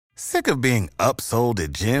Sick of being upsold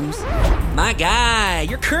at gyms? My guy,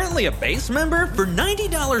 you're currently a base member? For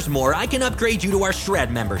 $90 more, I can upgrade you to our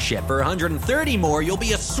Shred membership. For $130 more, you'll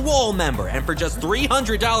be a Swole member. And for just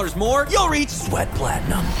 $300 more, you'll reach Sweat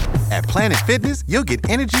Platinum. At Planet Fitness, you'll get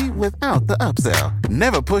energy without the upsell.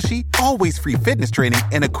 Never pushy, always free fitness training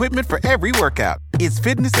and equipment for every workout. It's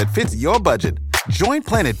fitness that fits your budget. Join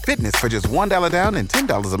Planet Fitness for just $1 down and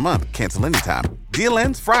 $10 a month. Cancel anytime. Deal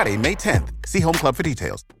ends Friday, May 10th. See Home Club for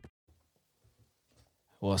details.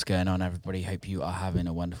 What's going on, everybody? Hope you are having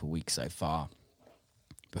a wonderful week so far.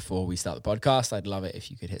 Before we start the podcast, I'd love it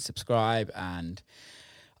if you could hit subscribe and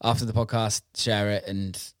after the podcast, share it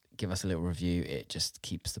and give us a little review. It just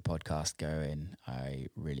keeps the podcast going. I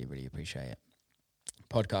really, really appreciate it.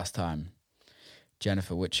 Podcast time.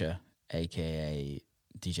 Jennifer Witcher, a.k.a.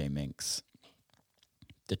 DJ Minx.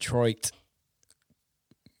 Detroit.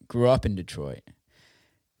 Grew up in Detroit.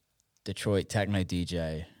 Detroit techno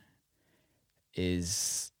DJ.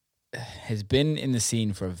 Has been in the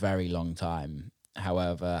scene for a very long time.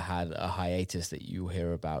 However, had a hiatus that you'll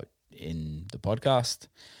hear about in the podcast.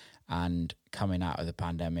 And coming out of the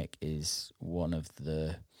pandemic is one of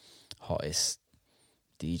the hottest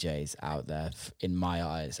DJs out there, in my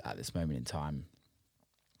eyes, at this moment in time.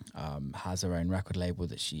 Has her own record label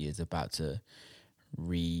that she is about to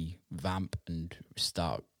revamp and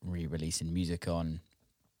start re-releasing music on.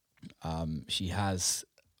 She has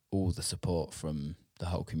all the support from the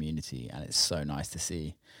whole community, and it's so nice to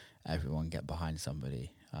see everyone get behind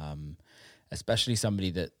somebody, especially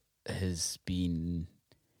somebody that has been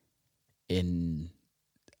in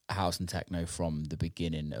house and techno from the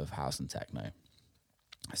beginning of house and techno.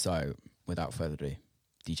 So without further ado,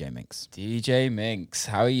 DJ Minx. DJ Minx,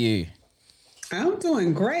 how are you? I'm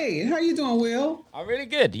doing great. How you doing, Will? I'm really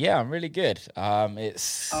good. Yeah, I'm really good.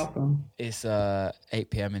 It's awesome. It's 8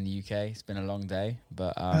 p.m. in the UK. It's been a long day,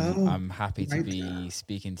 but I'm happy to be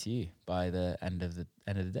speaking to you by the end of the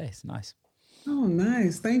day. It's nice. Oh,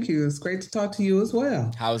 nice. Thank you. It's great to talk to you as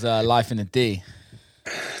well. How's life in the D?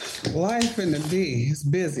 Life in the D is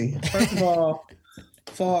busy. First of all,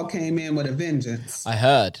 fall came in with a vengeance. I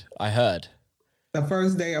heard. The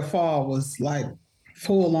first day of fall was like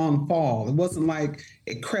full on fall. It wasn't like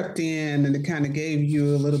it crept in and it kind of gave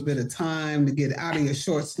you a little bit of time to get out of your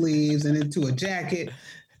short sleeves and into a jacket.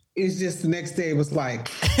 It's just the next day was like,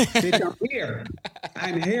 bitch,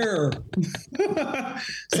 I'm here.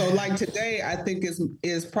 So like today, I think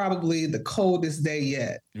is probably the coldest day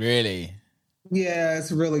yet. Really? Yeah,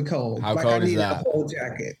 it's really cold. How cold is that? I need a whole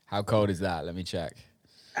jacket. How cold is that? Let me check.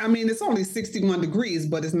 I mean, it's only 61 degrees,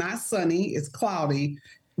 but it's not sunny. It's cloudy.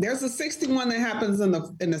 There's a 61 that happens in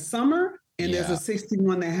the summer, and there's a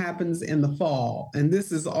 61 that happens in the fall. And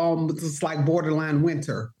this is almost like borderline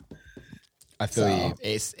winter. I feel you.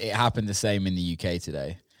 It happened the same in the UK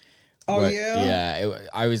today. Oh, yeah? Yeah.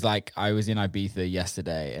 I was in Ibiza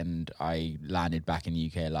yesterday, and I landed back in the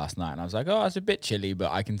UK last night, and I was like, oh, it's a bit chilly,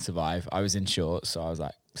 but I can survive. I was in shorts, so I was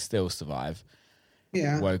like, still survive.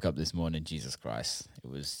 Yeah. Woke up this morning, Jesus Christ. It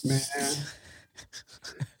was... Man.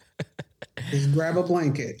 Just grab a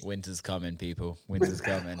blanket. Winter's coming, people. Winter's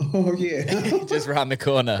coming. Oh, yeah. Just around the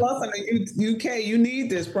corner. Plus, in the UK, you need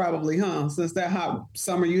this probably, huh? Since that hot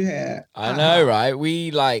summer you had. I know, right? We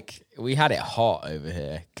had it hot over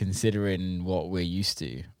here, considering what we're used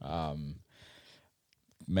to.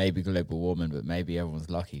 Maybe global warming, but maybe everyone's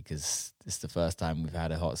lucky because it's the first time we've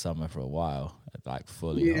had a hot summer for a while, like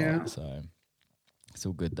fully hot. So it's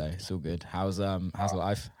all good, though. It's all good. How's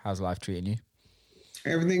life? How's life treating you?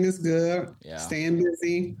 Everything is good. Yeah. Staying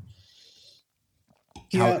busy.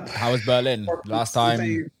 How was Berlin? Last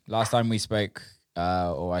time we spoke,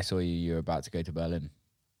 or I saw you were about to go to Berlin.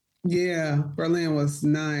 Yeah, Berlin was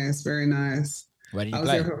nice. Very nice. Where did you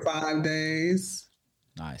play? I was there for 5 days.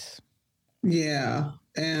 Nice. Yeah.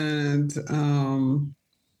 And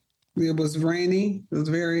it was rainy. It was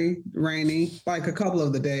very rainy, like a couple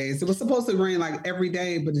of the days. It was supposed to rain like every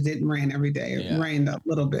day, but it didn't rain every day. It rained a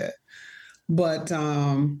little bit. But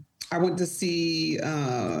I went to see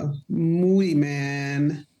Moody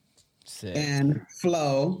Man and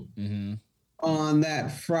Flo on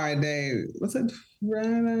that Friday. Was it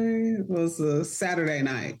Friday? It was a Saturday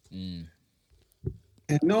night. And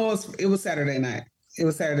no, it was Saturday night. It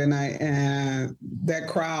was Saturday night. And that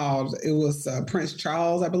crowd, it was Prince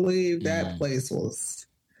Charles, I believe. That place was,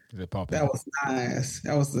 that was nice.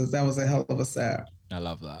 That was a hell of a set. I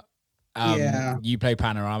love that. You play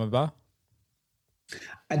Panorama Bar?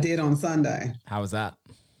 I did on Sunday. How was that?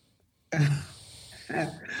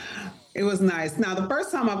 It was nice. Now, the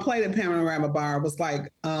first time I played at Panorama Bar was like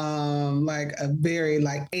a very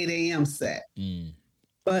 8 a.m. set.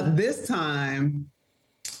 But this time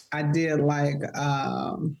I did like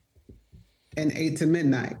an 8 to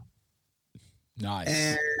midnight.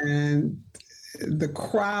 Nice. And the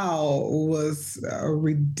crowd was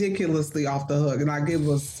ridiculously off the hook. And like it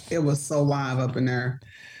was so live up in there.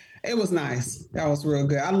 It was nice. That was real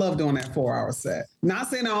good. I love doing that 4-hour set. Not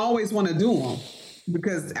saying I always want to do them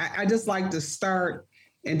because I just like to start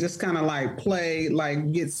and just kind of like play,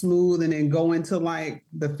 like get smooth and then go into like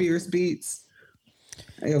the fierce beats.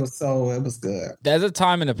 It was good. There's a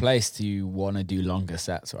time and a place to want to do longer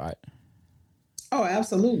sets, right? Oh,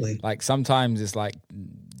 absolutely. Like sometimes it's like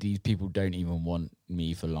these people don't even want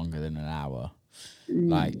me for longer than an hour.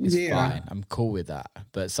 Like it's fine. I'm cool with that.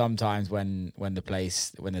 But sometimes when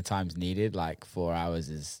the time's needed, like 4 hours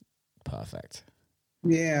is perfect.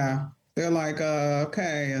 Yeah. They're like,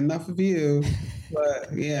 okay, enough of you.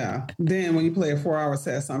 But yeah. Then when you play a 4-hour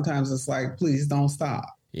set, sometimes it's like, please don't stop.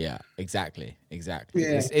 Yeah, exactly.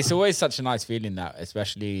 Yeah. It's always such a nice feeling that,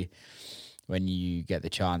 especially when you get the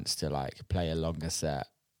chance to like play a longer set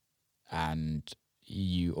and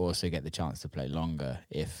you also get the chance to play longer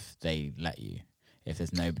if they let you. If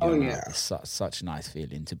there's nobody on it's such a nice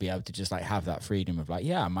feeling to be able to just like have that freedom of like,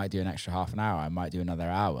 yeah, I might do an extra half an hour. I might do another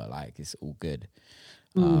hour. Like it's all good.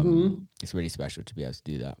 It's really special to be able to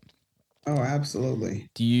do that. Oh, absolutely.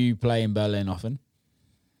 Do you play in Berlin often?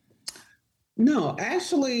 No,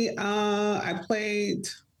 actually, I played,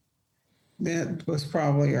 that was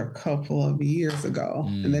probably a couple of years ago.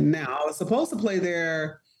 And then now I was supposed to play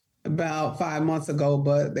there about 5 months ago,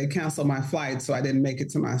 but they canceled my flight, so I didn't make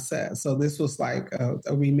it to my set. So this was like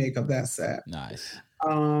a remake of that set. Nice.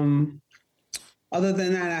 Other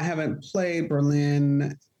than that, I haven't played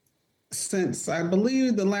Berlin since I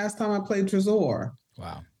believe the last time I played Tresor.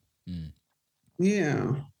 Wow.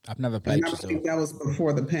 Yeah. I've never played Tresor. I think that was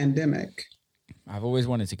before the pandemic. I've always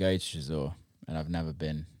wanted to go to Tresor, and I've never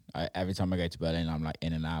been. Every time I go to Berlin, I'm like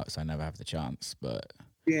in and out, so I never have the chance. But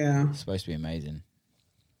yeah, it's supposed to be amazing.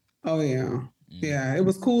 Oh yeah, yeah. It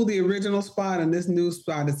was cool. The original spot and this new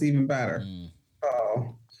spot is even better.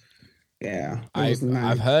 Oh, yeah. Nice.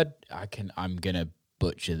 I've heard. I'm gonna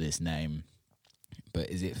butcher this name, but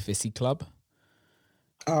is it Fissy Club?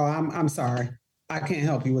 Oh, I'm sorry. I can't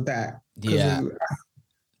help you with that. Yeah.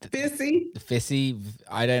 Fissy? Fissy,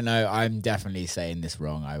 I don't know. I'm definitely saying this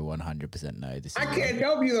wrong. I 100% know this. I can't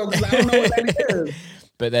help you though because I don't know what that is.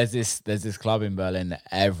 But there's this club in Berlin that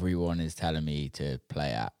everyone is telling me to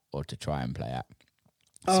play at or to try and play at.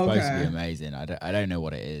 It's supposed to be amazing. I don't know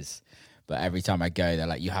what it is, but every time I go, they're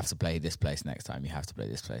like, you have to play this place next time. You have to play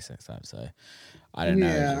this place next time. So I don't know.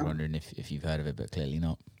 I was just wondering if you've heard of it, but clearly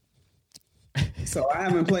not. So I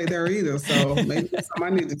haven't played there either. So maybe that's something I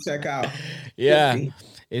need to check out. Yeah.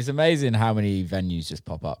 It's amazing how many venues just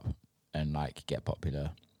pop up and like get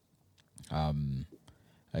popular over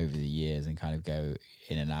the years and kind of go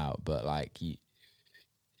in and out. But like you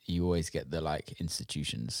always get the like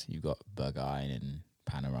institutions. You've got Berghain and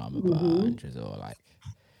Panorama Bar and Tresor. Like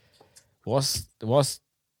what's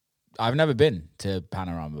I've never been to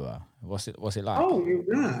Panorama Bar. What's it like? Oh, you're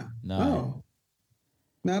not? No. Oh.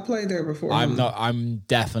 No, I played there before. I'm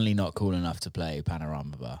definitely not cool enough to play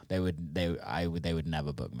Panorama Bar. They would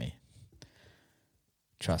never book me.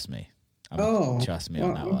 Trust me. Trust me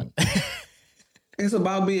on that one. It's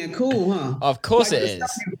about being cool, huh? Of course like it is.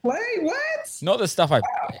 Stuff you play? What? Not the stuff I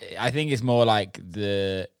think it's more like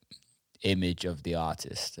the image of the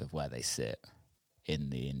artist of where they sit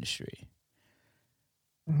in the industry.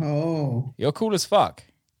 Oh. You're cool as fuck.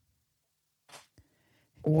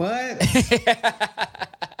 What?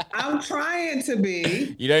 I'm trying to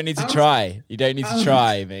be. You don't need to try. You don't need to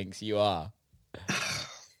try, Minx. You are.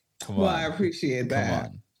 Come on. Well, I appreciate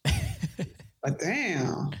that. Come on. But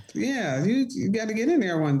damn, yeah, you got to get in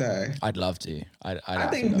there one day. I'd love to. I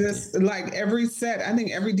think this, like every set, I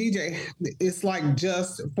think every DJ, it's like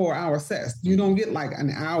just 4-hour sets. You don't get like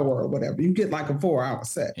an hour or whatever. You get like a 4-hour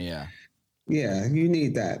set. Yeah. Yeah, you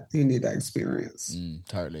need that. You need that experience.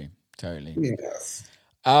 Totally. Yes.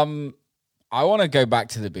 I want to go back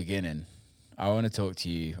to the beginning. I want to talk to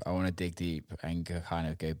you. I want to dig deep and kind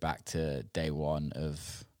of go back to day one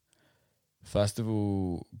of, first of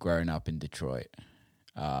all, growing up in Detroit,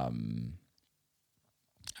 and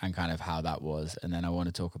kind of how that was. And then I want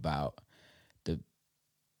to talk about the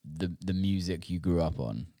music you grew up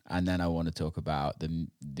on. And then I want to talk about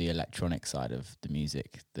the electronic side of the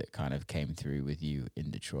music that kind of came through with you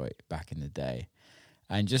in Detroit back in the day.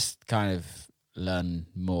 And just kind of learn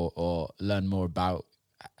more about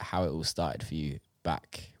how it all started for you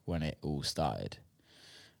back when it all started.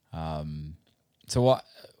 Let's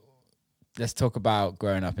talk about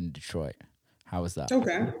growing up in Detroit. How was that?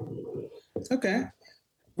 Okay.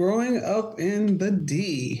 Growing up in the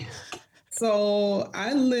D. So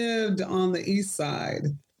I lived on the east side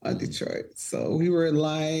of Detroit. So we were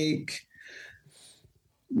like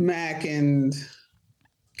Mac and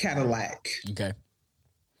Cadillac. Okay.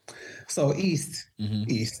 So east.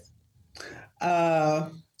 I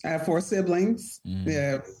have 4 siblings.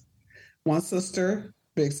 Yeah. 1 sister,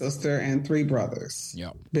 big sister, and 3 brothers.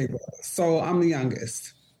 Yep. Big brothers. So I'm the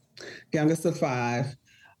youngest of 5.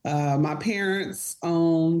 My parents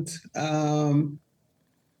owned a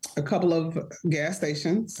couple of gas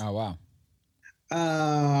stations. Oh,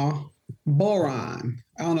 wow. Boron.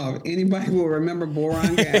 I don't know if anybody will remember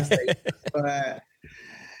Boron gas station, but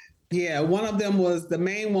yeah, one of them was, the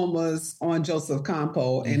main one was on Joseph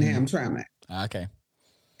Campo in Hamtramck. Okay.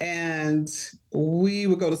 And we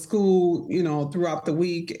would go to school, throughout the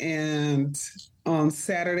week. And on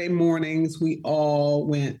Saturday mornings, we all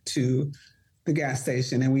went to the gas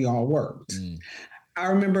station and we all worked. I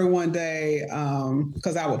remember one day,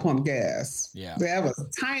 because I would pump gas. Yeah. That was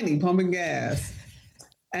tiny pumping gas.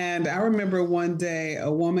 And I remember one day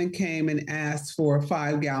a woman came and asked for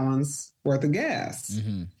 5 gallons worth of gas.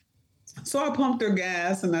 So I pumped her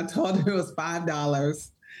gas and I told her it was $5.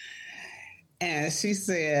 And she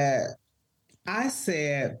said, I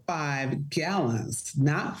said 5 gallons,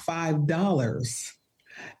 not $5.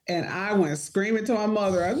 And I went screaming to my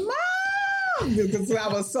mother, Mom! Because I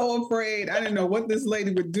was so afraid. I didn't know what this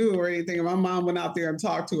lady would do or anything. And my mom went out there and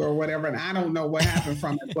talked to her or whatever. And I don't know what happened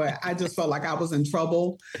from it, but I just felt like I was in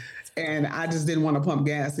trouble. And I just didn't want to pump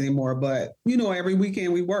gas anymore. But, every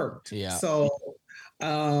weekend we worked. Yeah. So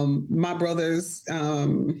my brothers,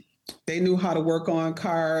 they knew how to work on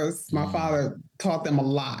cars. My father taught them a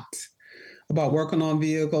lot about working on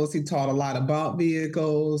vehicles. He taught a lot about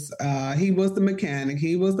vehicles. He was the mechanic.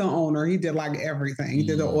 He was the owner. He did like everything. He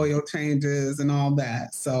did the oil changes and all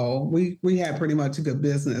that. So we had pretty much good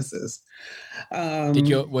businesses.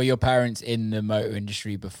 Were your parents in the motor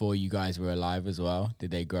industry before you guys were alive as well?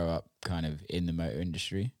 Did they grow up kind of in the motor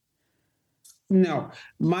industry? No,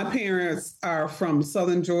 my parents are from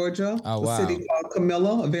Southern Georgia, a city called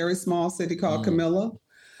Camilla, a very small city called Camilla.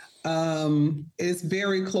 It's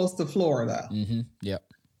very close to Florida. Yep.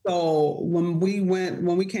 So when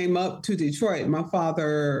we came up to Detroit, my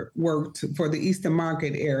father worked for the Eastern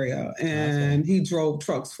Market area and he drove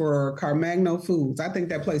trucks for Carmagno Foods. I think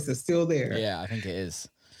that place is still there. Yeah, I think it is.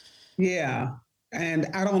 Yeah. And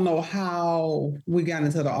I don't know how we got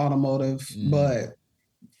into the automotive, but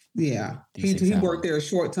yeah, he worked there a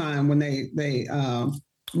short time when they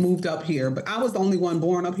moved up here. But I was the only one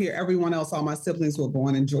born up here. Everyone else, all my siblings were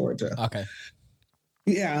born in Georgia. Okay.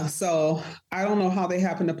 Yeah, so I don't know how they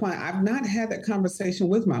happened to plan. I've not had that conversation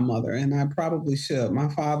with my mother, and I probably should. My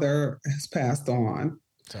father has passed on.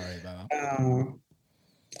 Sorry about that.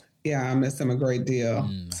 Yeah, I miss him a great deal.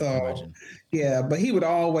 Yeah, but he would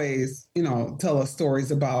always, tell us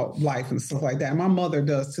stories about life and stuff like that. My mother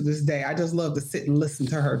does to this day. I just love to sit and listen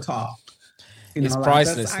to her talk. It's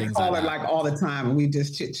priceless. I call her like all the time, and we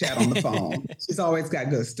just chit chat on the phone. She's always got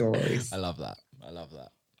good stories. I love that.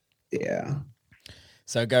 Yeah.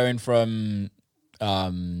 So going from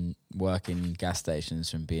working gas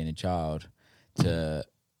stations from being a child to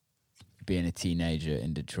being a teenager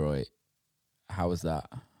in Detroit, how was that?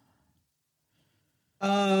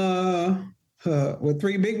 With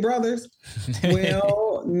 3 big brothers.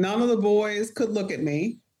 Well, none of the boys could look at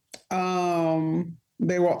me. They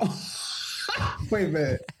were wait a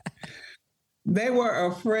minute. They were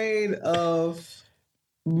afraid of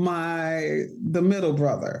the middle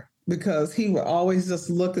brother because he would always just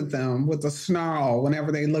look at them with a snarl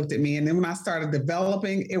whenever they looked at me. And then when I started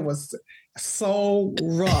developing, it was so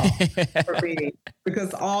rough for me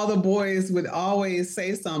because all the boys would always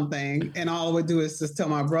say something and all I would do is just tell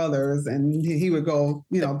my brothers and he would go,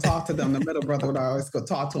 talk to them. The middle brother would always go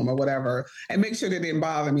talk to him or whatever and make sure they didn't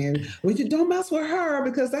bother me. And you don't mess with her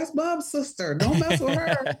because that's Bob's sister. Don't mess with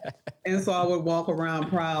her. And so I would walk around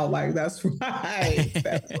proud like, that's right.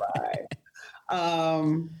 That's right.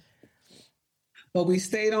 But we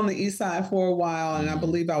stayed on the east side for a while, and I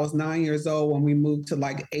believe I was 9 years old when we moved to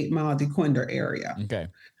like 8 Mile DeQuinder area. Okay.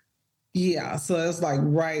 Yeah, so it's like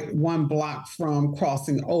right 1 block from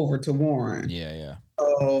crossing over to Warren. Yeah.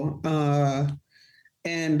 So,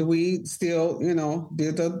 and we still,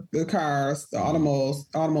 did the cars, the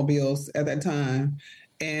automobiles at that time.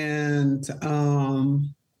 And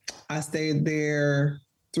I stayed there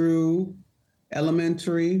through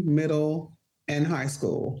elementary, middle, and high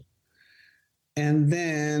school. And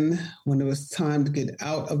then when it was time to get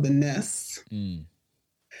out of the nest,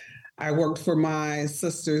 I worked for my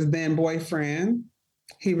sister's then boyfriend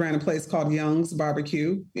He ran a place called Young's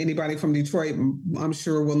Barbecue. Anybody from Detroit, I'm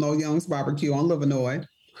sure, will know Young's Barbecue on Livernois.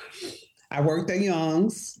 I worked at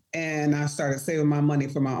Young's and I started saving my money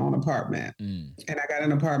for my own apartment. And I got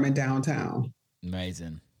an apartment downtown.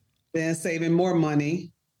 Amazing. Then saving more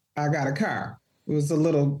money, I got a car. It was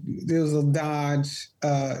a Dodge.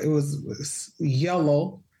 It was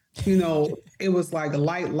yellow. It was like a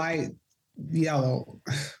light yellow,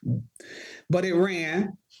 but it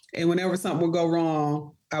ran. And whenever something would go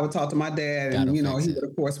wrong, I would talk to my dad, and he would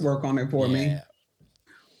of course work on it for me.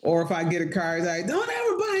 Or if I get a car, he's like, "Don't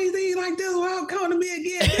ever buy anything like this without coming to me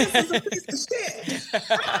again. This is a piece of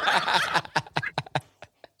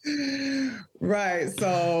shit." Right.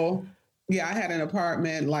 So yeah, I had an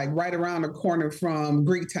apartment like right around the corner from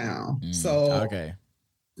Greektown. So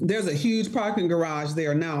there's a huge parking garage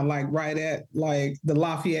there now, like right at like the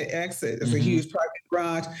Lafayette exit. There's a huge parking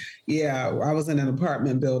garage. Yeah, I was in an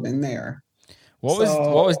apartment building there. What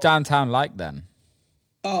was downtown like then?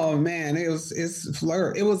 Oh man, it's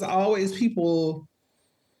flirt. It was always people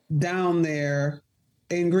down there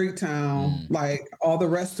in Greektown. Like all the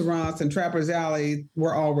restaurants and Trapper's Alley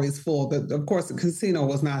were always full. Of course, the casino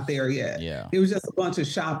was not there yet. Yeah, it was just a bunch of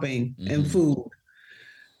shopping and food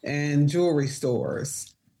and jewelry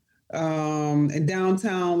stores. And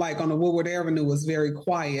downtown, like on the Woodward Avenue, was very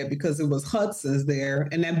quiet because it was Hudson's there,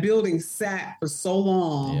 and that building sat for so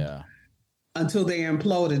long. Yeah. Until they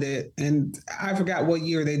imploded it. And I forgot what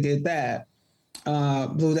year they did that.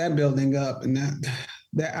 Blew that building up, and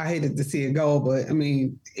that I hated to see it go, but I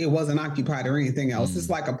mean, it wasn't occupied or anything else. It's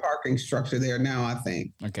like a parking structure there now, I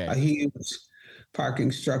think. Okay. A huge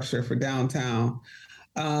parking structure for downtown.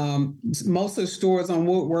 Most of the stores on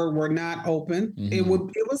Woodward were not open. It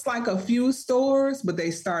was like a few stores, but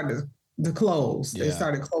they started to close. They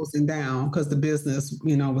started closing down because the business,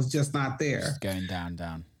 was just not there. Just going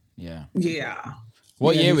down. Yeah. Yeah.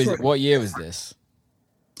 What year was this?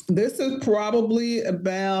 This is probably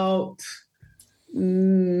about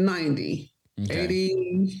 90,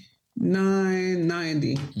 89,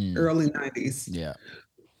 90, early 90s. Yeah.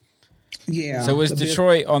 Yeah. So was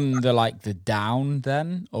Detroit on the down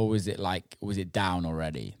then, or was it down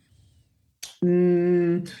already?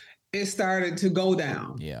 It started to go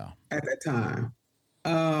down. Yeah. At that time.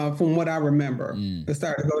 From what I remember, it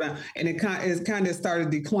started to go down, and it kind of started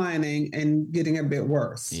declining and getting a bit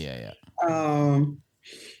worse. Yeah.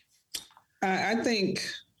 I think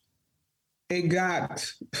it had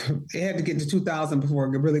to get to 2000 before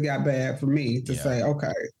it really got bad for me to say,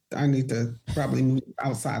 okay, I need to probably move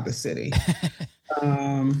outside the city.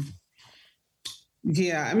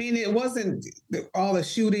 Yeah, I mean, it wasn't all the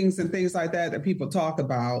shootings and things like that people talk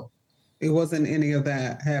about. It wasn't any of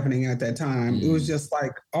that happening at that time. It was just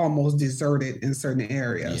like almost deserted in certain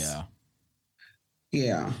areas.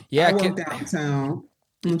 Yeah. I worked downtown.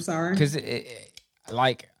 I'm sorry. Because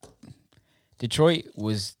Detroit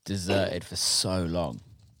was deserted for so long.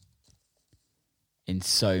 In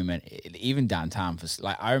so many, even downtown.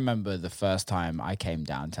 I remember the first time I came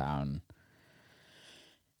downtown,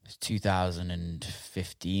 it was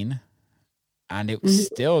 2015, and it was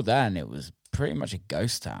still then. It was pretty much a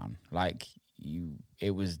ghost town.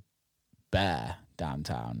 It was bare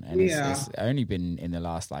downtown, and it's only been in the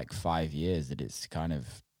last 5 years that it's kind of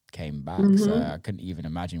came back. So I couldn't even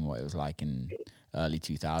imagine what it was like in early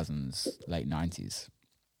 2000s, late 90s.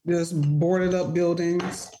 Just boarded up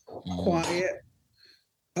buildings, quiet,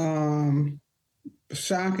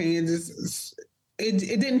 shocking.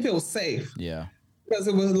 It didn't feel safe. Yeah. Because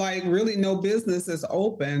it was really no business is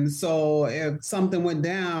open. So if something went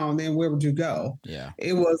down, then where would you go? Yeah.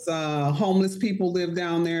 It was homeless people lived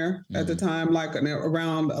down there at the time,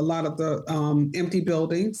 around a lot of the empty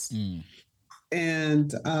buildings.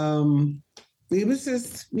 And it was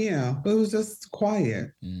just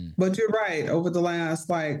quiet. But you're right. Over the last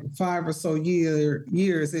 5 or so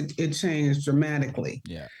years, it changed dramatically.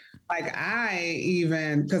 Yeah.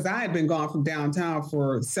 Because I had been gone from downtown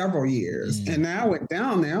for several years, and I went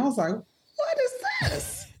down there. I was like, what is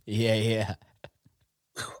this? Yeah.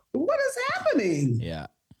 What is happening? Yeah.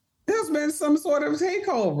 There's been some sort of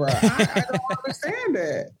takeover. I don't understand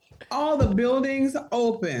it. All the buildings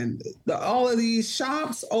open. All of these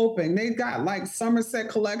shops open. They got Somerset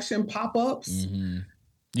Collection pop-ups.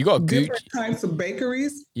 You got different types of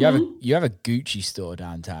bakeries. You have a Gucci store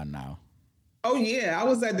downtown now. Oh yeah, I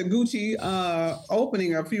was at the Gucci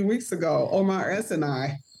opening a few weeks ago. Omar S. and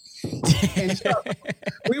I, and Chuck,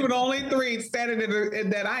 we were the only three standing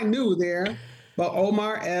that I knew there. But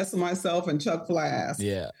Omar S., myself, and Chuck Flass.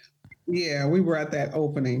 Yeah, we were at that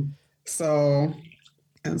opening. So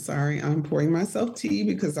I'm sorry, I'm pouring myself tea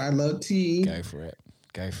because I love tea. Go for it.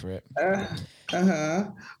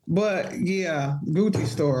 But yeah, Gucci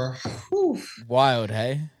store. Whew. Wild,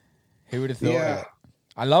 hey? Who would have thought Yeah. it?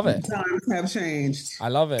 I love it. Times have changed. I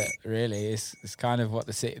love it. Really, it's kind of what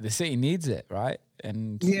the city needs it, right?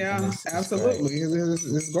 And it's absolutely,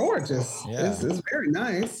 it's gorgeous. Yeah, it's very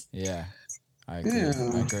nice. Yeah, I agree.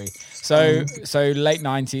 I agree. So late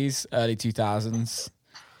 90s, early 2000s.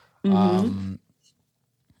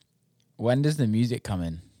 When does the music come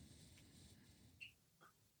in?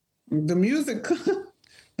 The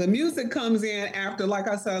music comes in after, like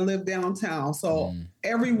I said, I live downtown. So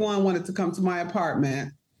everyone wanted to come to my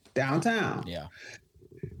apartment downtown. Yeah.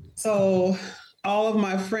 So all of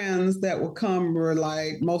my friends that would come were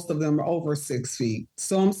like, most of them are over 6 feet.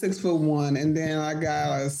 So I'm 6'1", and then I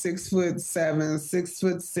got a 6'7",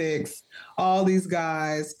 6'6". All these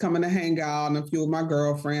guys coming to hang out, and a few of my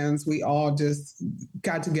girlfriends. We all just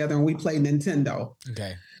got together and we played Nintendo.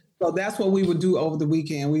 Okay. So that's what we would do over the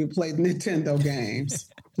weekend. We would play Nintendo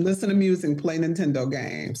games, listen to music, play Nintendo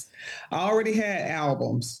games. I already had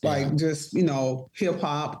albums, like just, hip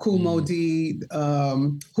hop, Kool Moe Dee,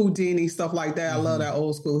 Houdini, stuff like that. I love that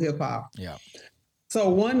old school hip hop. Yeah. So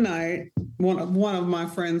one night, one of my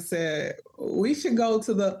friends said, we should go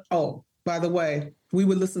to by the way, we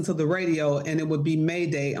would listen to the radio and it would be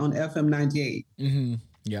Mayday on FM 98. Mm-hmm.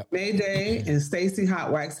 Yep. Mayday and Stacey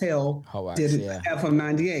Hot Wax Hill did FM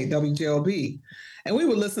 98, WJLB. And we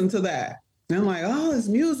would listen to that. And I'm like, oh, this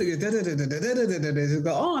music is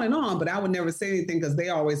go on and on. But I would never say anything because they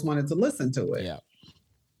always wanted to listen to it. Yeah.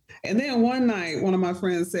 And then one night, one of my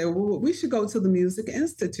friends said, well, we should go to the Music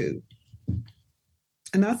Institute.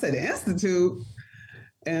 And I said, Institute?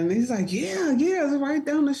 And he's like, yeah, it's right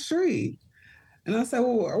down the street. And I said,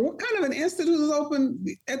 well, what kind of an institute is open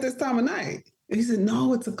at this time of night? And he said,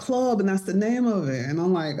 no, it's a club, and that's the name of it. And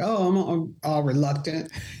I'm like, I'm all reluctant.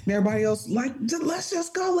 And everybody else like, let's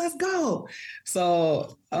just go, let's go.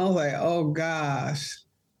 So I was like, oh gosh,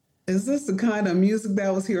 is this the kind of music that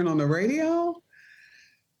I was hearing on the radio?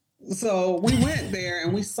 So we went there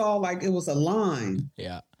and we saw like it was a line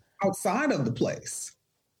outside of the place.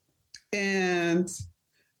 And,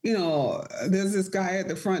 there's this guy at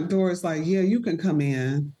the front door. It's like, yeah, you can come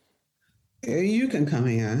in. Yeah, you can come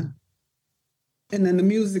in. And then the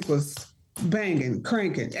music was banging,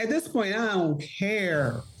 cranking. At this point, I don't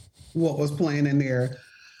care what was playing in there.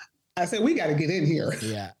 I said, we got to get in here.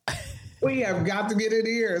 Yeah. We have got to get in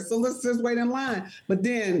here. So let's just wait in line. But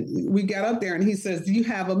then we got up there and he says, do you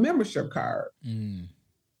have a membership card? And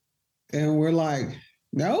we're like,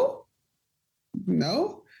 no.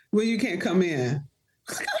 Well, you can't come in.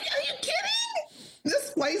 Are you kidding?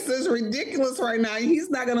 This place is ridiculous right now. He's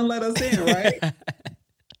not going to let us in, right?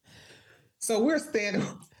 So we're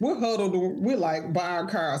huddled, we're like by our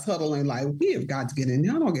cars huddling, like, we have got to get in.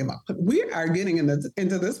 I don't give up. We are getting into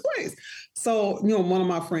this place. So, one of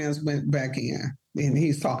my friends went back in and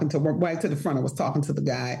he's talking right to the front. I was talking to the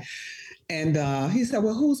guy. And he said,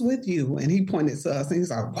 well, who's with you? And he pointed to us and he's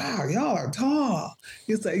like, wow, y'all are tall.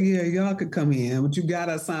 He said, yeah, y'all could come in, but you got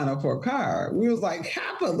to sign up for a card. We was like,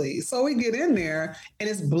 happily. So we get in there and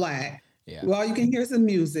it's black. Yeah. Well, you can hear some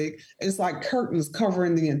music. It's like curtains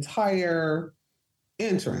covering the entire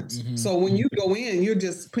entrance. Mm-hmm. So when you go in, you're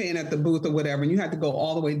just paying at the booth or whatever, and you have to go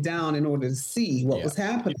all the way down in order to see what was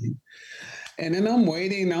happening. And then I'm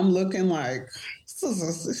waiting, I'm looking like,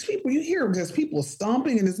 this people, you hear just people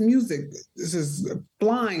stomping, and this music is just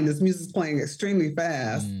flying. This music's playing extremely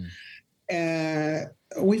fast. And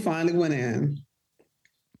we finally went in.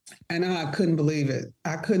 And I couldn't believe it.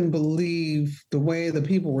 I couldn't believe the way the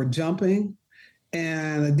people were jumping.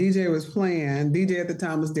 And the DJ was playing. DJ at the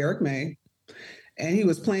time was Derek May. And he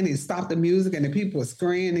was playing. He stopped the music and the people were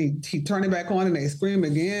screaming. He turned it back on and they screamed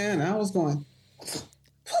again. And I was going, what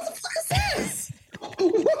the fuck is this?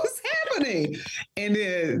 What's happening? And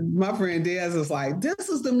then my friend Daz was like, this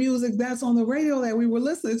is the music that's on the radio that we were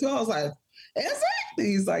listening to. I was like, is it?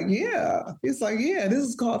 He's like, yeah. He's like, yeah, this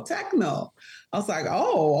is called techno. I was like,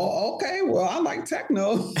 oh, okay. Well, I like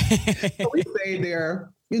techno. So we stayed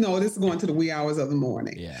there. This is going to the wee hours of the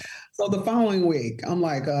morning. Yeah. So the following week, I'm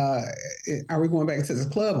like, are we going back to this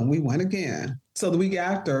club? And we went again. So the week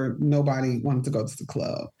after, nobody wanted to go to the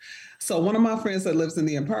club. So one of my friends that lives in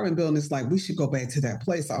the apartment building is like, we should go back to that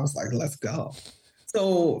place. I was like, let's go.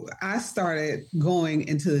 So I started going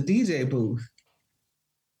into the DJ booth.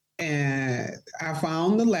 And I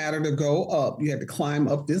found the ladder to go up. You had to climb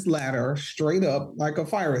up this ladder straight up like a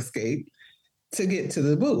fire escape to get to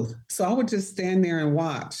the booth. So I would just stand there and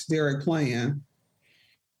watch Derek playing.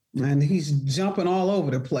 And he's jumping all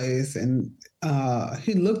over the place. And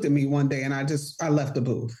he looked at me one day and I left the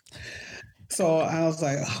booth. So I was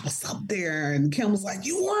like, oh, what's up there? And Kim was like,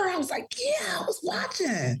 you were? I was like, yeah, I was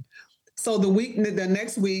watching. So the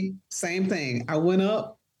next week, same thing. I went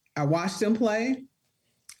up, I watched him play,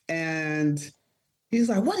 and he's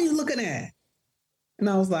like, what are you looking at? And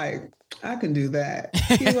I was like, I can do that.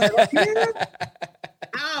 He's like, yeah.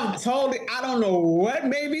 I don't know what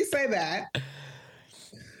made me say that.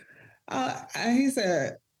 And he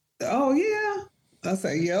said, oh, yeah. I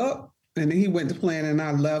said, yep. And then he went to playing, and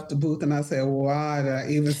I left the booth, and I said, why did I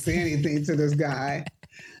even say anything to this guy?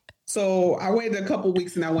 So I waited a couple of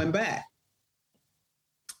weeks, and I went back.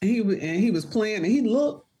 And he was playing, and he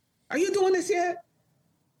looked, are you doing this yet?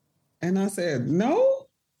 And I said, no.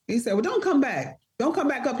 He said, well, don't come back. Don't come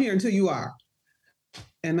back up here until you are.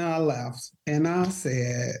 And I left. And I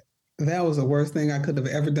said, that was the worst thing I could have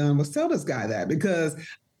ever done, was tell this guy that. Because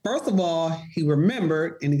first of all, he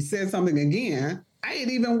remembered, and he said something again. I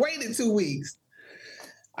ain't even waited 2 weeks.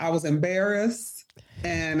 I was embarrassed,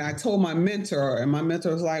 and I told my mentor, and my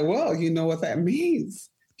mentor was like, well, you know what that means.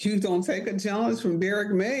 You don't take a challenge from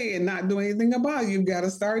Derek May and not do anything about it. You've got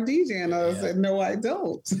to start DJing. I said, no, I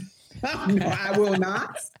don't. No, I will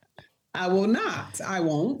not. I will not. I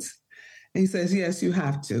won't. And he says, yes, you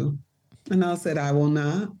have to. And I said, I will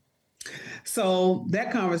not. So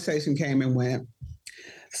that conversation came and went.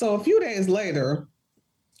 So a few days later,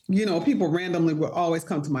 you know, people randomly would always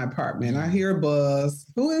come to my apartment. I hear a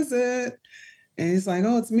buzz. Who is it? And he's like,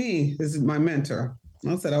 oh, it's me. This is my mentor.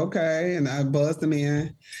 I said, okay. And I buzzed him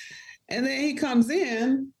in. And then he comes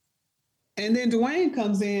in. And then Dwayne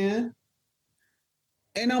comes in.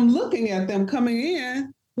 And I'm looking at them coming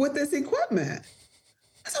in with this equipment.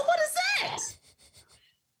 I said, what is that?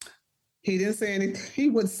 He didn't say anything. He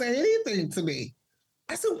wouldn't say anything to me.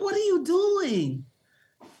 I said, what are you doing?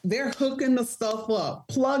 They're hooking the stuff up,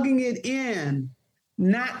 plugging it in,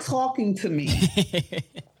 not talking to me.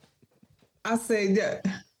 I say,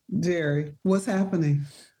 Jerry, what's happening?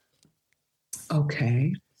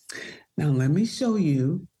 Okay, now let me show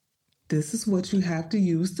you. This is what you have to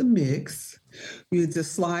use to mix. You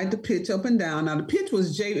just slide the pitch up and down. Now the pitch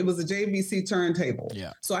was it was a JVC turntable.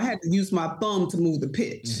 Yeah. So I had to use my thumb to move the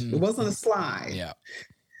pitch. Mm-hmm. It wasn't a slide. Yeah.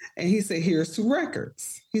 And he said, here's 2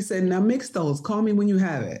 records. He said, now mix those. Call me when you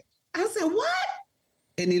have it. I said, what?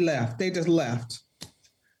 And he left. They just left.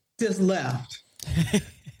 Just left.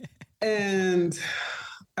 And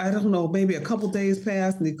I don't know, maybe a couple days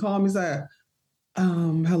passed, and he called me and said,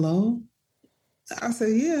 hello? I said,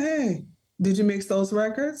 yeah, hey, did you mix those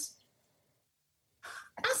records?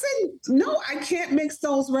 I said, no, I can't mix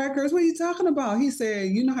those records. What are you talking about? He said,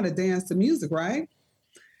 you know how to dance to music, right?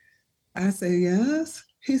 I said, yes.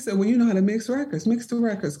 He said, well, you know how to mix records. Mix the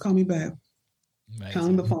records. Call me back.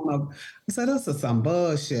 Hung the phone up. I said, this is some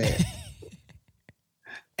bullshit.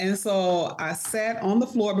 And so I sat on the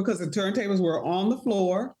floor because the turntables were on the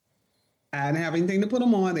floor. I didn't have anything to put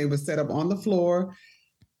them on. They were set up on the floor.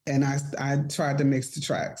 And I tried to mix the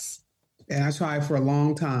tracks. And I tried for a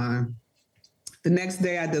long time. The next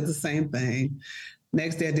day I did the same thing.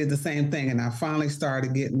 Next day I did the same thing. And I finally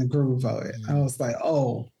started getting the groove of it. I was like,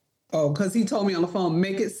 because he told me on the phone,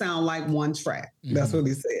 make it sound like one track. That's what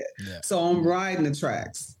he said. Yeah. So I'm riding the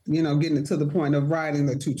tracks, getting it to the point of riding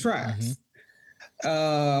the 2 tracks.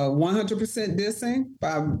 100% Dissing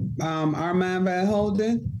by Armand Van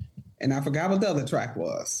Helden. And I forgot what the other track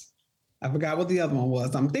was. I forgot what the other one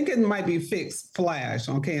was. I'm thinking it might be Fixed Flash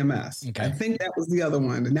on KMS. Okay. I think that was the other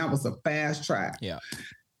one. And that was a fast track. Yeah.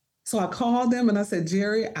 So I called him and I said,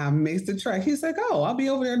 Jerry, I mixed the track. He's like, oh, I'll be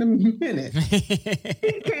over there in a minute.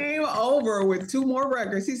 He came over with 2 more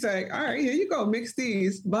records. He said, all right, here you go. Mix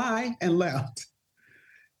these. Bye. And left.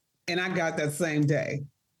 And I got that same day.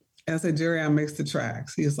 And I said, Jerry, I mixed the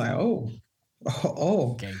tracks. He's like, oh.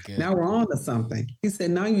 Okay, good. Now we're on to something. He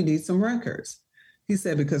said, now you need some records. He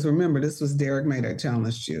said, because remember, this was Derek May that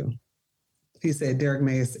challenged you. He said, Derek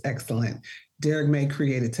May is excellent. Derek May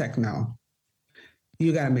created techno.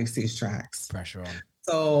 You got to mix these tracks. Pressure on.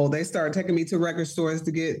 So they started taking me to record stores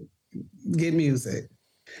to get music.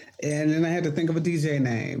 And then I had to think of a DJ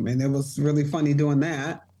name. And it was really funny doing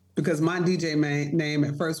that because my DJ name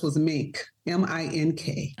at first was Mink,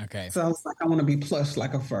 M-I-N-K. Okay. So I was like, I want to be plush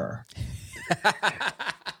like a fur.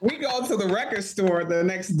 We go to the record store the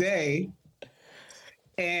next day.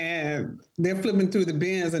 And they're flipping through the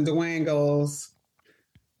bins, and Dwayne goes,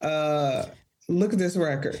 look at this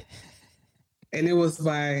record. And it was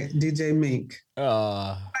by DJ Mink. Like,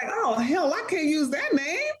 oh, hell, I can't use that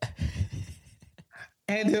name.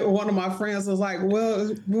 And one of my friends was like,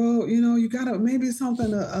 well, you got to maybe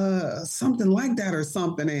something like that or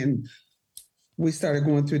something. And we started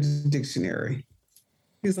going through the dictionary.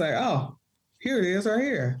 He's like, oh, here it is right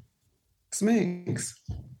here. It's Minx.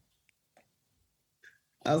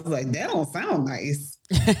 I was like, that don't sound nice.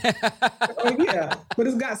 Oh, yeah, but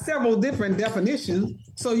it's got several different definitions.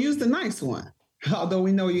 So use the nice one. Although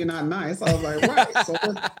we know you're not nice. I was like, right. So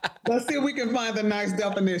let's see if we can find the nice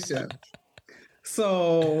definition.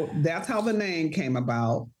 So that's how the name came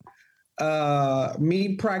about.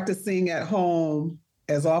 Me practicing at home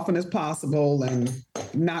as often as possible and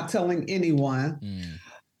not telling anyone.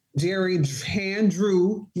 Jerry hand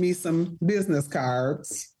drew me some business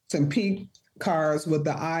cards, some pink cards with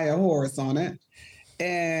the eye of Horus on it.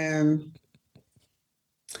 And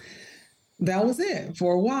that was it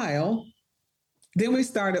for a while. Then we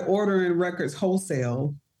started ordering records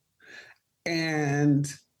wholesale.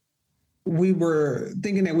 And we were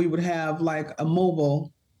thinking that we would have like a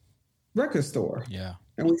mobile record store. Yeah.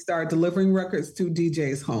 And we started delivering records to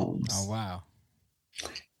DJs' homes. Oh, wow.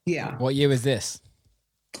 Yeah. What year was this?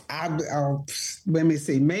 Let me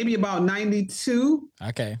see. Maybe about 92.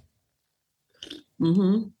 Okay.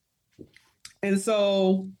 Mm-hmm. And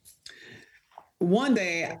so one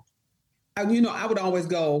day, I would always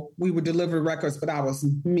go, we would deliver records, but I was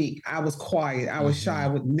meek. I was quiet. I was shy. I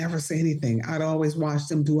would never say anything. I'd always watch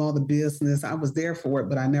them do all the business. I was there for it,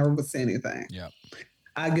 but I never would say anything. Yeah.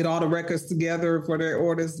 I'd get all the records together for their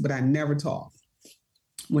orders, but I never talked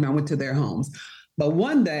when I went to their homes. But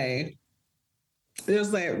one day,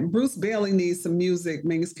 there's like, Bruce Bailey needs some music.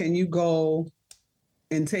 Minx, can you go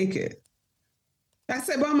and take it? I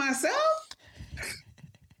said, by myself?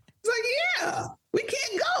 It's like, yeah, we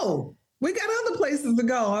can't go. We got other places to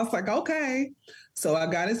go. I was like, okay. So I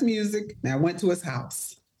got his music and I went to his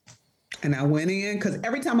house. And I went in because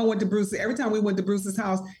every time we went to Bruce's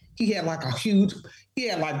house, he had like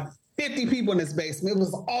 50 people in his basement. It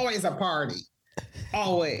was always a party,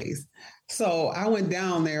 always. So I went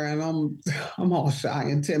down there and I'm all shy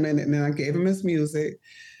and timid. And then I gave him his music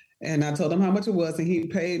and I told him how much it was and he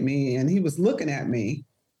paid me. And he was looking at me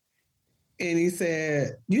and he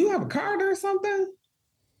said, you have a card or something?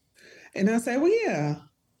 And I said, well, yeah.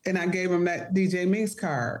 And I gave him that DJ Minx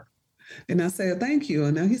card. And I said, thank you.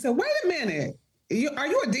 And then he said, wait a minute. Are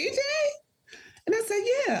you a DJ? And I said,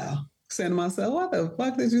 yeah. I said to myself, what the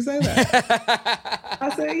fuck did you say that?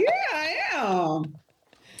 I said, yeah, I am.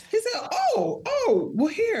 He said, oh, well,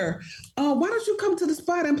 here. Why don't you come to the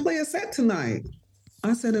spot and play a set tonight?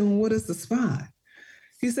 I said, and what is the spot?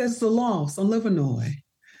 He said, it's the Loft on Livernois.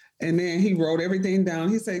 And then he wrote everything down.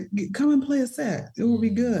 He said, come and play a set. It will be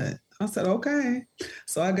good. I said, okay.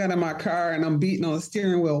 So I got in my car and I'm beating on the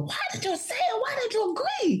steering wheel. Why did you say it? Why did you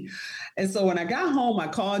agree? And so when I got home, I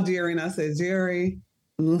called Jerry and I said, Jerry,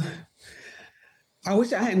 I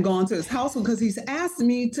wish I hadn't gone to his house because he's asked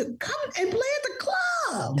me to come and play at the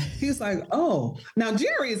club. He's like, oh. Now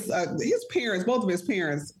Jerry's, both of his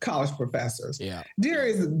parents, college professors. Yeah.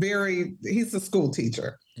 Jerry's he's a school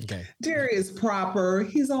teacher. Okay. Jerry is proper.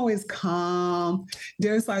 He's always calm.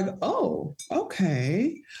 Jerry's like, oh,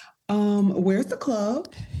 okay. Where's the club?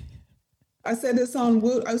 I said, it's on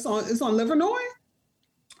Livernois.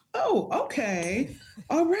 Oh, okay.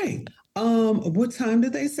 All right. What time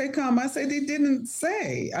did they say come? I said, they didn't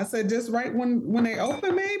say. I said, just right when they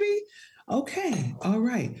open, maybe. Okay. All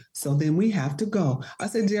right. So then we have to go. I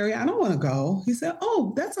said, Jerry, I don't want to go. He said,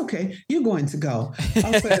 oh, that's okay. You're going to go.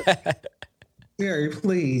 I said, Jerry,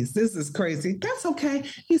 please, this is crazy. That's okay.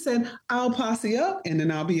 He said, I'll posse up and then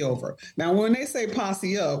I'll be over. Now, when they say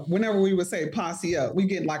posse up, whenever we would say posse up, we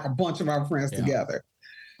get like a bunch of our friends together.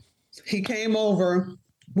 He came over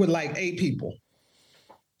with like 8 people.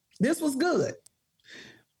 This was good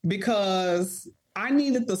because I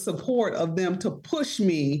needed the support of them to push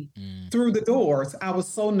me through the doors. I was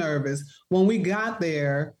so nervous. When we got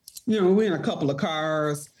there, we're in a couple of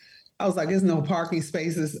cars. I was like, there's no parking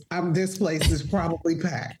spaces. This place is probably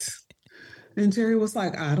packed. And Jerry was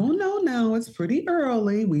like, I don't know now. It's pretty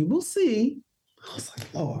early. We will see. I was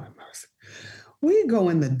like, Lord mercy. We go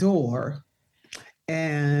in the door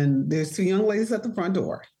and there's 2 young ladies at the front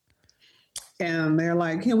door. And they're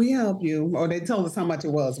like, can we help you? Or they told us how much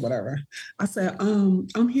it was, whatever. I said,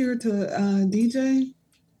 I'm here to DJ.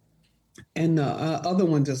 And the other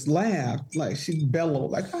one just laughed. Like she bellowed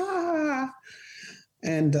like, ah.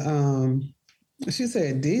 And she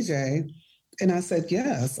said, DJ. And I said,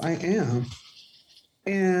 yes, I am.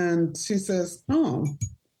 And she says, oh,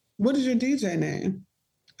 what is your DJ name?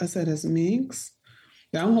 I said, it's Minx.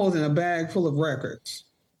 Now I'm holding a bag full of records.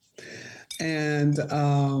 And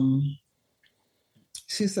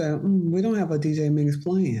she said, we don't have a DJ Minx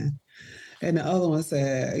playing. And the other one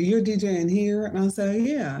said, "You're DJing here?" And I said,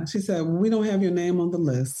 "Yeah." She said, "We don't have your name on the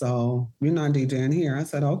list, so you're not DJing here." I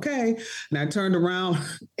said, "Okay." And I turned around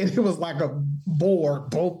and it was like a board.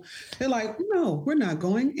 Boom. They're like, "No, we're not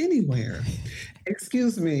going anywhere."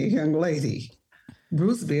 "Excuse me, young lady.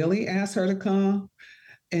 Bruce Bailey asked her to come."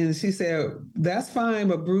 And she said, "That's fine,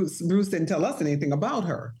 but Bruce didn't tell us anything about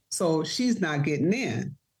her. So she's not getting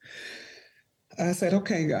in." I said,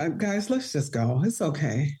 "Okay, guys, let's just go. It's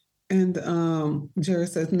okay." And Jerry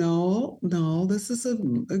says, "No, this is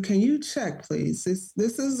can you check, please?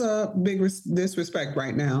 This is a big disrespect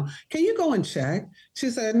right now. Can you go and check?" She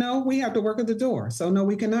said, "No, we have to work at the door. So no,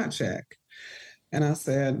 we cannot check." And I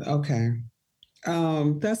said, "Okay,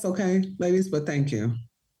 that's okay, ladies, but thank you."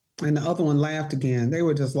 And the other one laughed again. They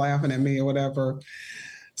were just laughing at me or whatever.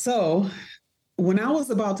 So when I was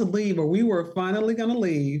about to leave, or we were finally going to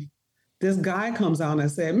leave, this guy comes out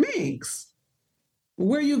and said, "Minx,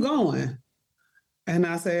 where are you going?" And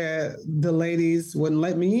I said, "The ladies wouldn't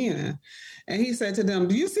let me in." And he said to them,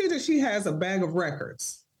 "Do you see that she has a bag of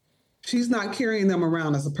records? She's not carrying them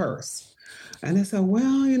around as a purse." And they said,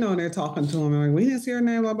 "Well, they're talking to him. Like, we didn't see her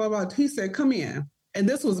name, blah, blah, blah." He said, "Come in." And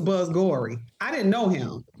this was Buzz Gorey. I didn't know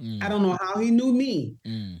him. I don't know how he knew me.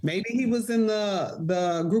 Maybe he was in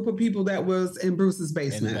the group of people that was in Bruce's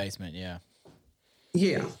basement. In the basement, yeah.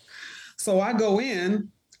 Yeah. So I go in,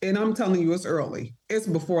 and I'm telling you, it's early. It's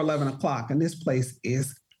before 11 o'clock, and this place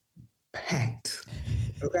is packed.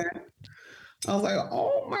 Okay. I was like,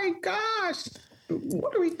 "Oh my gosh,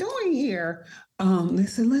 what are we doing here?" They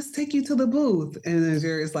said, "Let's take you to the booth." And then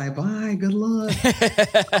Jerry's like, "Bye, good luck."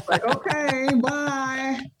 I was like, "Okay,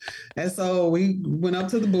 bye." And so we went up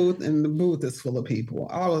to the booth, and the booth is full of people.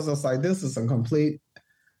 I was just like, this is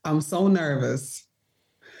I'm so nervous.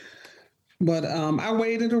 But I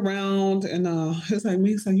waited around, and it's like,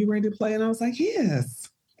 "Minx, are you ready to play?" And I was like, "Yes."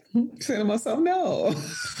 I said to myself, "No."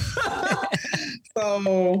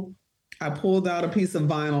 So I pulled out a piece of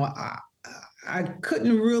vinyl. I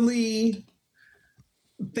couldn't really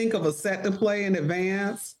think of a set to play in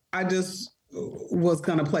advance. I just was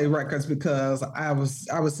gonna play records because I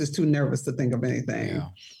was just too nervous to think of anything. Yeah.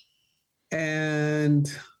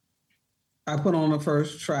 And I put on the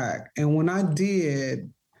first track, and when I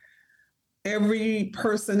did, every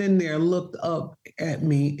person in there looked up at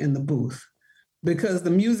me in the booth because the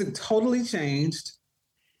music totally changed,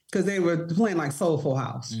 because they were playing like Soulful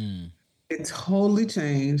House. It totally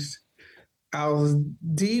changed. I was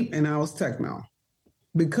deep and I was techno,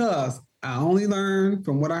 because I only learned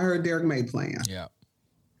from what I heard Derek May playing. Yeah.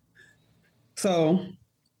 So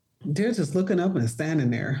they're just looking up and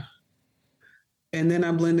standing there. And then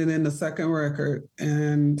I blended in the second record,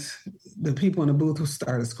 and the people in the booth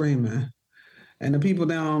started screaming. And the people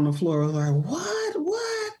down on the floor were like,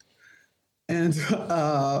 "What? And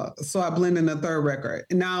so I blended in the third record.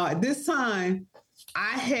 Now, at this time,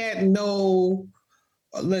 I had no,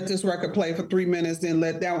 let this record play for 3 minutes, then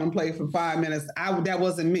let that one play for 5 minutes. That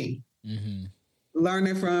wasn't me.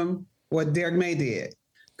 Learning from what Derek May did,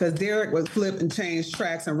 because Derek would flip and change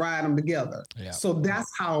tracks and ride them together. Yeah. So that's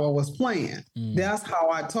how I was playing. That's how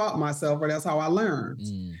I taught myself, or that's how I learned.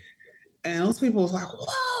 And those people was like,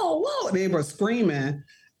 "Whoa." They were screaming.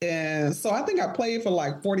 And so I think I played for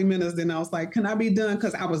like 40 minutes. Then I was like, "Can I be done?"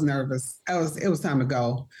 Because I was nervous. It was time to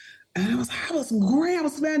go. And I was great. I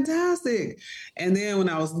was fantastic. And then when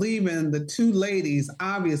I was leaving, the two ladies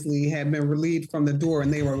obviously had been relieved from the door,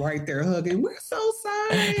 and they were right there hugging. "We're so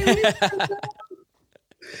sorry."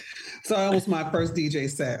 So that was my first DJ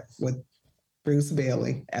set with Bruce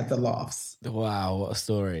Bailey at the Lofts. Wow, what a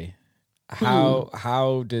story.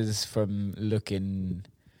 How does, from looking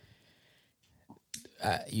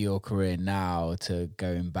at your career now to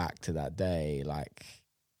going back to that day, like,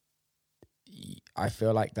 I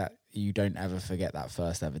feel like that you don't ever forget that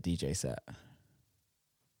first ever DJ set.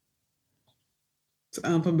 It's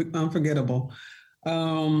unforgettable.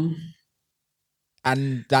 And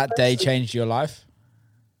that day changed your life?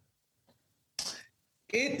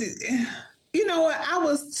 You know what? I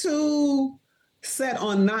was too set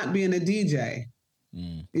on not being a DJ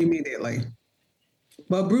immediately.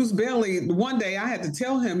 But Bruce Bailey, one day I had to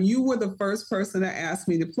tell him, "You were the first person that asked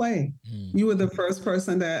me to play. You were the first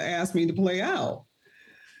person that asked me to play out."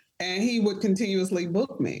 And he would continuously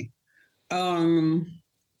book me. But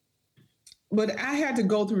I had to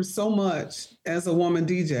go through so much as a woman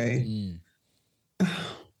DJ.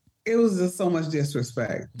 It was just so much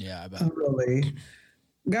disrespect. Yeah, I bet. Really.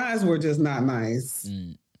 Guys were just not nice.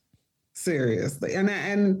 Seriously.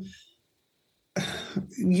 And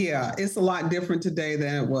yeah, it's a lot different today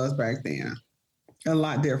than it was back then. A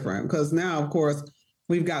lot different. Because now, of course,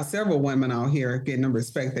 we've got several women out here getting the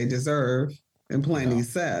respect they deserve and playing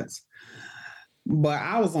these sets. But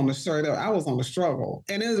I was on the struggle.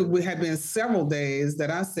 And it had been several days that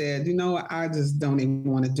I said, you know what, I just don't even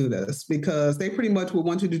want to do this, because they pretty much would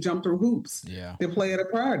want you to jump through hoops to play at a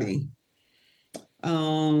party.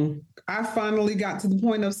 I finally got to the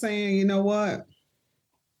point of saying, you know what?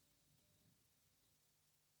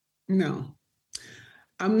 No,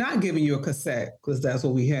 I'm not giving you a cassette, because that's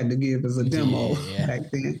what we had to give as a demo back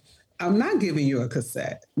then. I'm not giving you a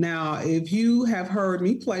cassette. Now, if you have heard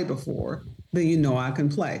me play before, then you know I can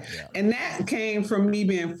play. Yeah. And that came from me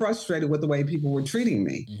being frustrated with the way people were treating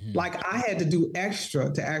me. Mm-hmm. Like I had to do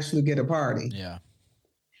extra to actually get a party. Yeah.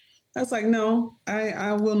 I was like, no,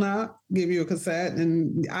 I will not give you a cassette,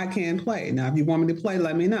 and I can play. Now, if you want me to play,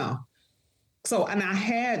 let me know. So, and I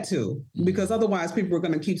had to, because otherwise people were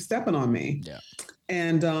going to keep stepping on me. Yeah.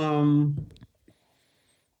 And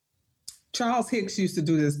Charles Hicks used to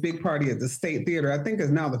do this big party at the State Theater. I think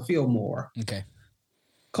it's now the Fillmore. Okay.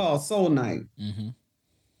 Called Soul Night. Mm-hmm.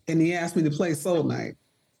 And he asked me to play Soul Night.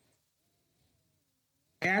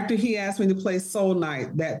 After he asked me to play Soul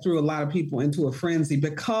Night, that threw a lot of people into a frenzy,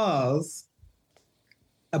 because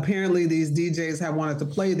apparently these DJs had wanted to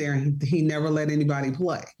play there, and he never let anybody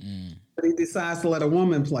play. But he decides to let a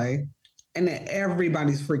woman play, and then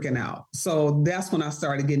everybody's freaking out. So that's when I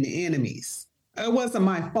started getting enemies. It wasn't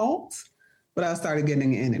my fault, but I started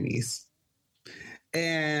getting enemies.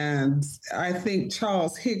 And I think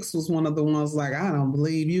Charles Hicks was one of the ones like, I don't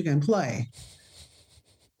believe you can play.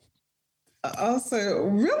 I said,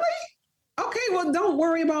 really? Okay, well, don't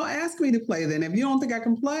worry about asking me to play then, if you don't think I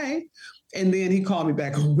can play. And then he called me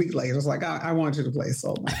back a week later. It's like, I want you to play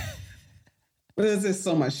so much. But there's just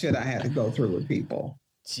so much shit I had to go through with people.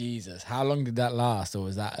 Jesus. How long did that last? Or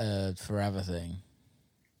was that a forever thing?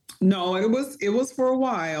 No, it was for a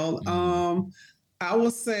while. I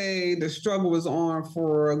would say the struggle was on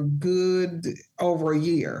for a good over a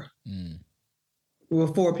year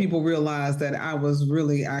before people realized that I was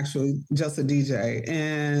really actually just a DJ,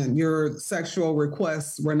 and your sexual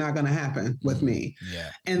requests were not going to happen with me. Yeah.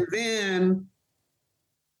 And then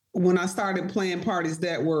when I started playing parties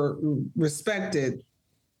that were respected,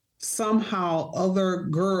 somehow other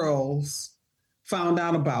girls found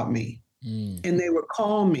out about me. And they would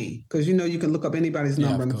call me, because you know you can look up anybody's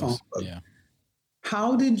number in the phone book. Yeah.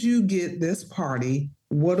 How did you get this party?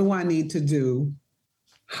 What do I need to do?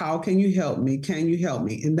 How can you help me? Can you help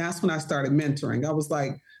me? And that's when I started mentoring. I was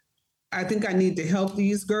like, I think I need to help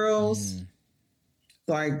these girls.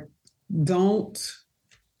 Like, don't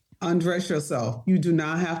undress yourself. You do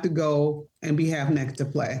not have to go and be half naked to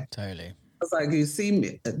play. Totally. It's like, you see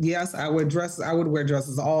me. Yes, I would wear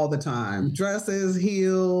dresses all the time. Dresses,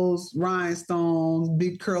 heels, rhinestones,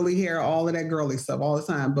 big curly hair, all of that girly stuff all the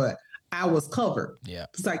time. But I was covered. Yeah.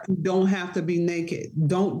 It's like, you don't have to be naked.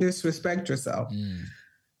 Don't disrespect yourself.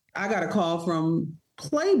 I got a call from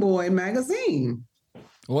Playboy magazine.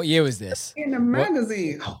 What year was this? In the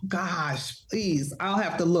magazine. Oh gosh, please. I'll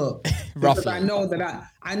have to look. Roughly. Because I know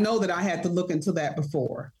that I had to look into that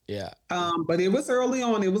before. Yeah. But it was early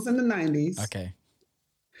on. It was in the 90s. Okay.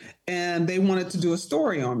 And they wanted to do a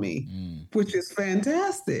story on me, which is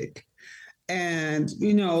fantastic. And,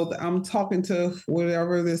 you know, I'm talking to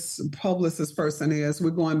whatever this publicist person is. We're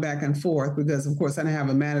going back and forth because, of course, I didn't have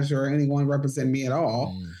a manager or anyone represent me at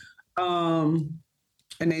all. And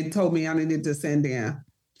they told me I needed to send in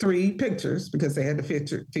 3 pictures because they had to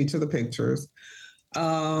feature the pictures.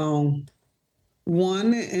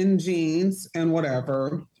 One in jeans and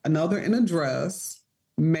whatever, another in a dress.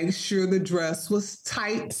 Make sure the dress was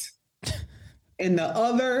tight. And the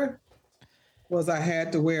other was I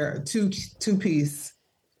had to wear a two-piece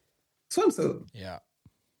swimsuit. Yeah.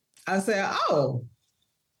 I said, oh,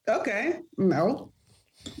 okay. No.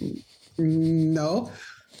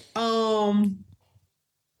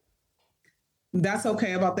 That's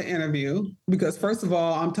okay about the interview because first of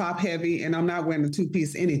all, I'm top heavy and I'm not wearing a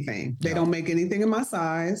 2-piece anything. They don't make anything in my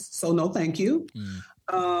size. So no, thank you.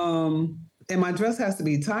 And my dress has to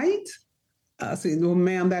be tight. I said, well,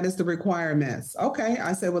 ma'am, that is the requirements. Okay.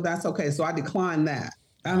 I said, well, that's okay. So I declined that.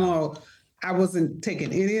 I don't know. I wasn't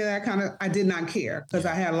taking any of that I did not care because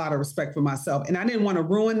I had a lot of respect for myself. And I didn't want to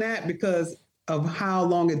ruin that because of how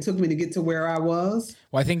long it took me to get to where I was.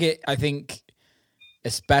 Well, I think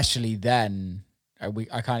especially then,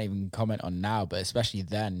 I can't even comment on now, but especially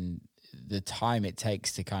then, the time it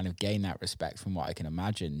takes to kind of gain that respect from what I can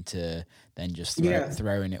imagine to then just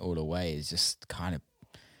throwing it all away is just kind of,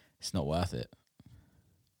 it's not worth it.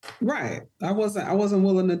 Right. I wasn't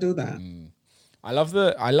willing to do that. I love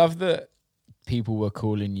that people were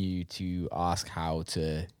calling you to ask how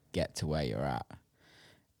to get to where you're at.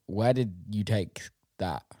 where did you take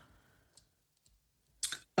that?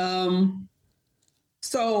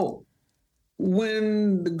 So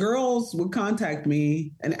when the girls would contact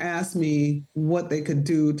me and ask me what they could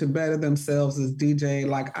do to better themselves as DJ,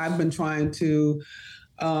 like I've been trying to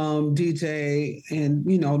DJ and,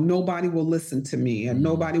 nobody will listen to me and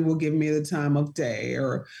nobody will give me the time of day,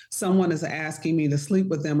 or someone is asking me to sleep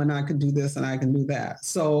with them and I can do this and I can do that.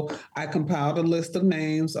 So I compiled a list of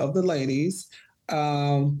names of the ladies.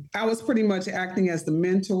 I was pretty much acting as the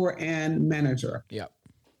mentor and manager. Yep.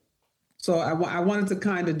 So I wanted to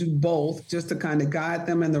kind of do both, just to kind of guide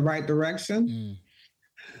them in the right direction.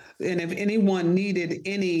 And if anyone needed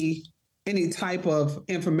any type of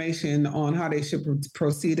information on how they should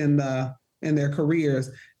proceed in their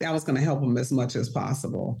careers, that was going to help them as much as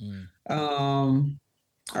possible. I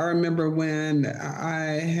remember when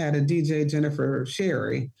I had a DJ, Jennifer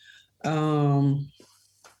Sherry.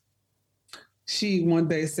 She one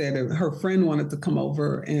day said her friend wanted to come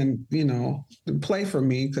over and, play for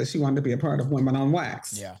me because she wanted to be a part of Women on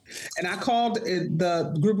Wax. Yeah. And I called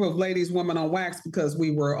the group of ladies Women on Wax because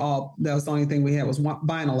that was the only thing we had was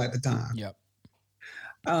vinyl at the time. Yep.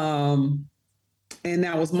 And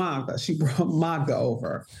that was Magda. She brought Magda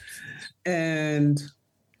over. And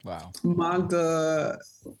wow. Magda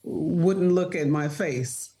wouldn't look at my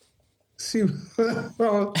face. She was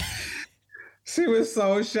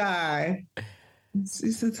so shy.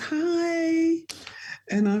 She said, "Hi."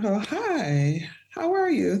 And I go, "Hi, how are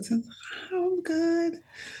you?" She said, "I'm good."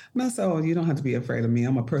 And I said, "Oh, you don't have to be afraid of me.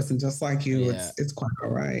 I'm a person just like you. Yeah. It's quite all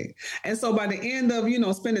right." And so by the end of,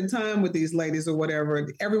 spending time with these ladies or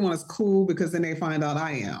whatever, everyone is cool because then they find out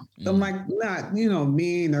I am. I'm like, not,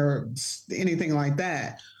 mean or anything like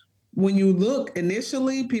that. When you look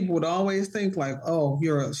initially, people would always think like, "Oh,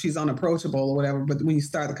 she's unapproachable or whatever." But when you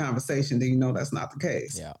start the conversation, then that's not the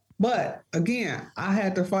case. Yeah. But again, I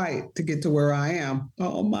had to fight to get to where I am.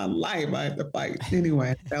 All my life, I had to fight.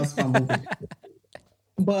 Anyway, that was fun movie.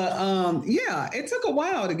 But it took a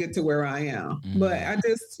while to get to where I am. But I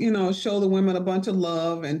just, show the women a bunch of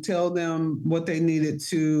love and tell them what they needed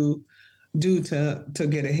to do to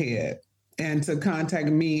get ahead, and to contact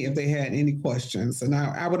me if they had any questions. And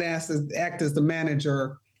I would act as the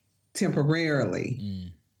manager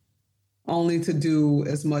temporarily, only to do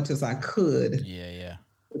as much as I could. Yeah.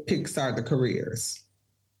 To kickstart the careers.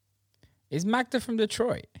 Is Magda from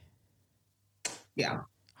Detroit? Yeah.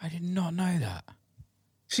 I did not know that.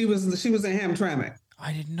 She was in Hamtramck.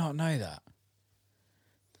 I did not know that.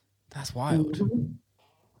 That's wild.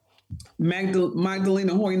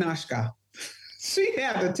 Magdalena Hoynashka. She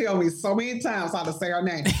had to tell me so many times how to say her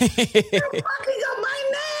name. You're fucking up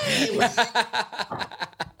my name.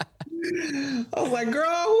 I was like,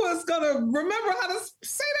 girl, who is going to remember how to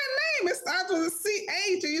say that name? It starts with a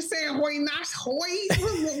CH and you're saying Hoynash, Hoy.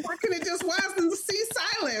 Why can't it just why is the C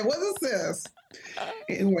silent? What is this?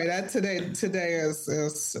 Anyway, that today is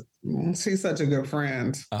she's such a good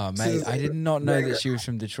friend. Oh, mate, I did not know that she was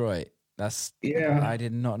from Detroit. I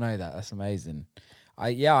did not know that. That's amazing.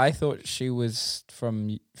 I thought she was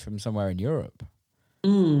from somewhere in Europe.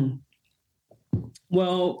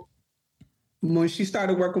 Well, when she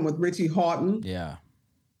started working with Richie Houghton,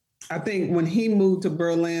 I think when he moved to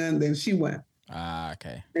Berlin, then she went. Ah,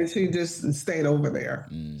 okay. And she just stayed over there.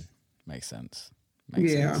 Makes sense.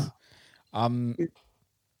 Makes sense.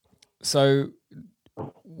 So,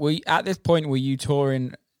 at this point, were you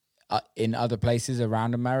touring in other places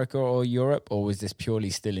around America or Europe, or was this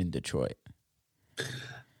purely still in Detroit?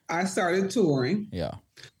 I started touring. Yeah.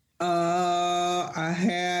 I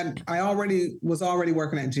was already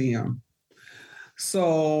working at GM.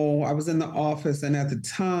 So I was in the office, and at the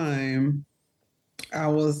time I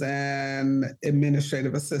was an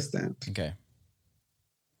administrative assistant. Okay.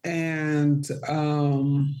 And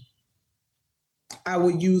I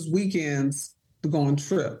would use weekends to go on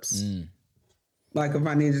trips. Like if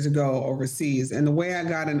I needed to go overseas. And the way I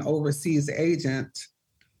got an overseas agent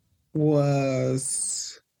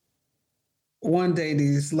was one day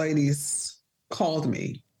these ladies called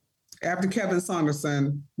me after Kevin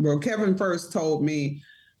Saunderson. Well, Kevin first told me,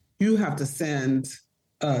 you have to send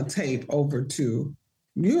a tape over to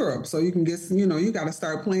Europe so you can get, you got to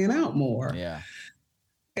start playing out more. Yeah.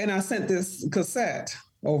 And I sent this cassette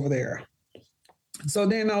over there. So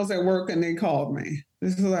then I was at work and they called me.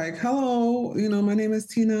 This is like, hello, my name is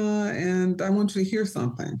Tina and I want you to hear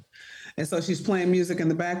something. And so she's playing music in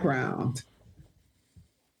the background.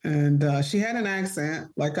 And she had an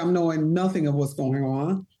accent, like I'm knowing nothing of what's going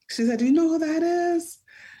on. She said, do you know who that is?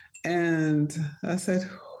 And I said,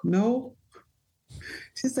 no.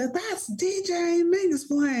 She said, that's DJ Minx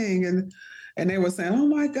playing. And they were saying, "Oh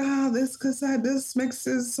my God, this mix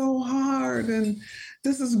is so hard, and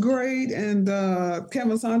this is great." And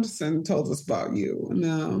Kevin Saunderson told us about you,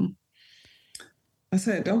 and I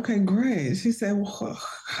said, "Okay, great." She said, "Well,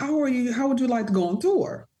 how are you? How would you like to go on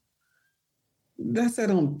tour?" I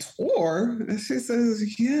said, "On tour?" And she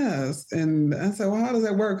says, "Yes." And I said, "Well, how does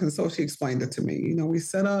that work?" And so she explained it to me. We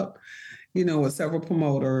set up, with several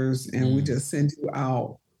promoters, and we just send you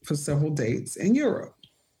out for several dates in Europe.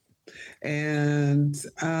 And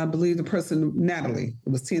I believe the person, Natalie, it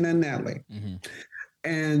was Tina and Natalie. Mm-hmm.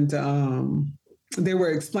 And they were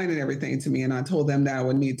explaining everything to me, and I told them that I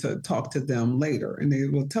would need to talk to them later. And they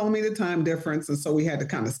were telling me the time difference, and so we had to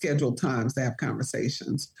kind of schedule times to have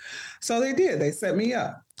conversations. So they did. They set me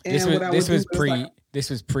up. And this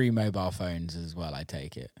was pre-mobile phones as well, I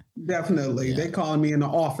take it. Definitely. Yeah. They called me in the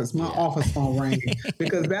office. My office phone rang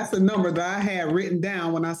because that's the number that I had written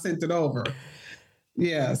down when I sent it over.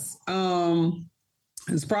 Yes.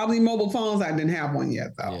 It's probably mobile phones. I didn't have one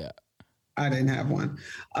yet, though. Yeah. I didn't have one.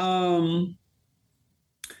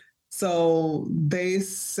 So they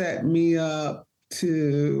set me up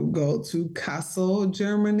to go to Kassel,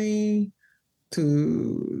 Germany, I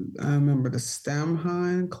remember the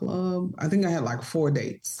Stammheim Club. I think I had like 4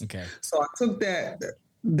 dates. Okay. So I took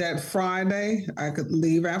that Friday. I could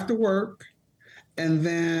leave after work, and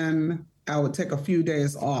then I would take a few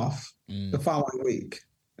days off the following week,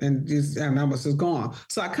 and I was just gone.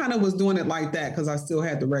 So I kind of was doing it like that because I still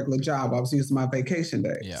had the regular job. I was using my vacation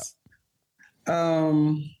days. Yeah.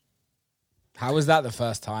 How was that the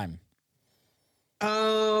first time?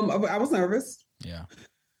 I was nervous. Yeah.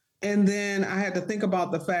 And then I had to think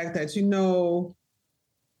about the fact that,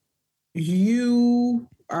 you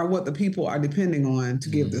are what the people are depending on to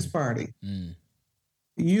give this party.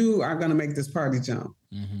 You are going to make this party jump.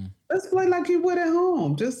 Mm-hmm. Let's play like you would at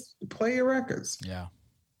home. Just play your records. Yeah.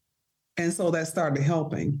 And so that started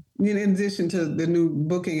helping. In addition to the new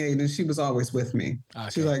booking agent, she was always with me. Okay.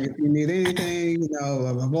 She's like, if you need anything,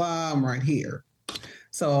 blah, blah, blah, I'm right here.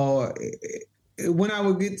 So when I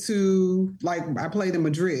would get to, I played in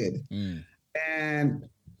Madrid, and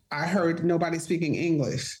I heard nobody speaking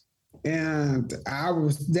English. And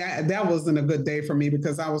that wasn't a good day for me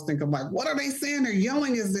because I was thinking, what are they saying? They're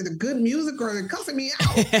yelling. Is it a good music, or they're cussing me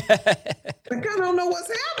out? I kind of don't know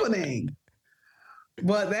what's happening.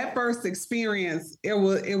 But that first experience, it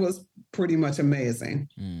was pretty much amazing.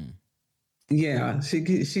 Yeah, she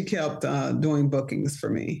kept doing bookings for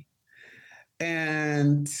me.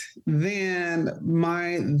 And then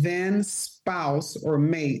my then spouse or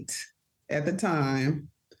mate at the time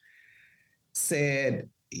said,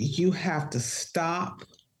 "You have to stop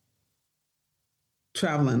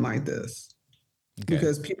traveling like this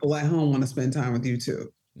because people at home want to spend time with you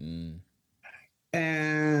too."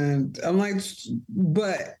 And I'm like,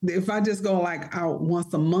 but if I just go out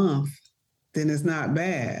once a month, then it's not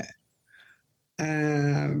bad.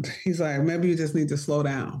 And he's like, maybe you just need to slow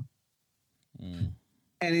down.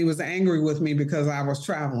 And he was angry with me because I was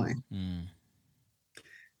traveling.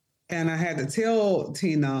 And I had to tell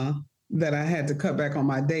Tina that I had to cut back on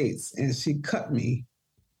my dates, and she cut me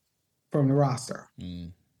from the roster.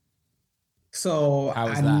 So how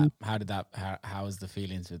was that? How was the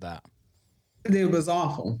feelings with that? It was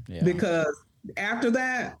awful because after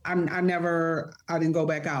that, I didn't go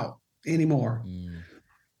back out anymore.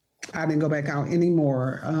 I didn't go back out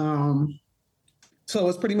anymore. So it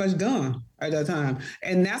was pretty much done at that time.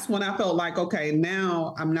 And that's when I felt like, okay,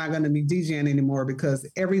 now I'm not going to be DJing anymore because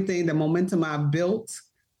everything, the momentum I built,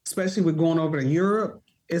 especially with going over to Europe,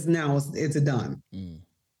 it's done.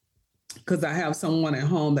 Because I have someone at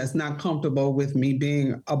home that's not comfortable with me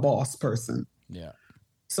being a boss person. Yeah.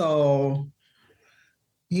 So,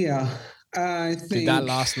 yeah, I think. Did that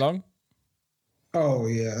last long? Oh,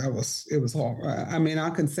 yeah, it was hard. I mean,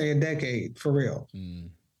 I can say a decade for real.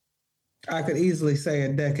 I could easily say a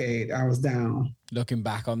decade I was down. Looking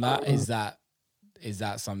back on that, is that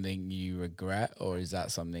something you regret, or is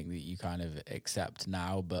that something that you kind of accept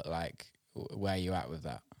now, but where are you at with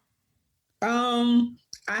that? I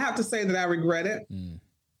have to say that I regret it.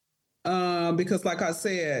 Because like I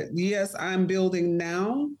said, yes, I'm building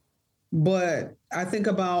now, but I think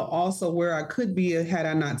about also where I could be had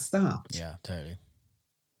I not stopped. Yeah, totally.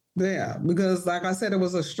 Yeah, because like I said, it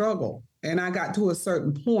was a struggle. And I got to a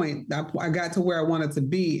certain point. I got to where I wanted to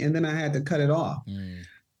be, and then I had to cut it off.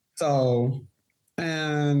 So,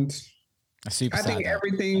 and it's super sad. I think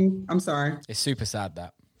everything, I'm sorry. It's super sad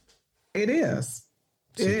that. It is.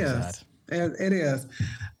 It is. It is.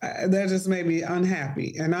 That just made me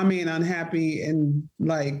unhappy. And I mean unhappy in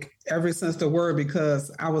ever since the word,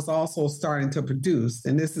 because I was also starting to produce.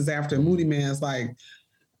 And this is after Moody Man's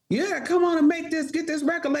yeah, come on and get this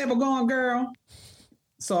record label going, girl.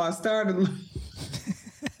 So I started.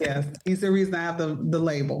 Yes, he's the reason I have the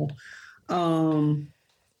label.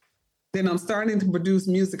 Then I'm starting to produce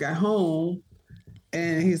music at home,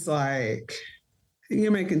 and he's like,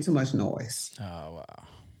 "You're making too much noise." Oh, wow.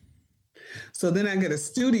 So then I get a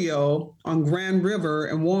studio on Grand River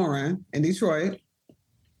in Warren in Detroit,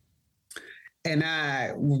 and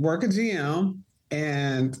I work a GM,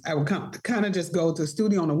 and I would kind of just go to the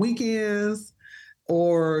studio on the weekends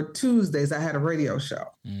or Tuesdays. I had a radio show.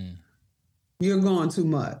 You're going too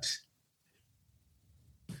much.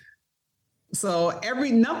 So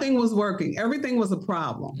nothing was working. Everything was a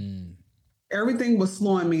problem. Everything was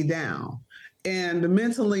slowing me down. And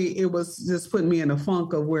mentally, it was just putting me in a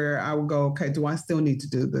funk of where I would go, okay, do I still need to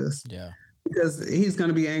do this? Yeah. Because he's going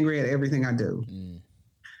to be angry at everything I do.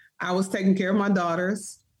 I was taking care of my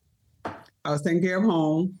daughters. I was taking care of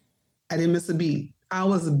home. I didn't miss a beat. I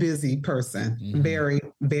was a busy person, very,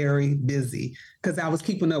 very busy, because I was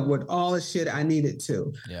keeping up with all the shit I needed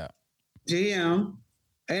to. Yeah. GM,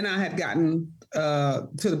 and I had gotten to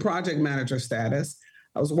the project manager status.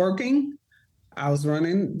 I was working. I was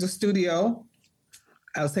running the studio.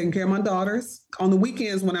 I was taking care of my daughters. On the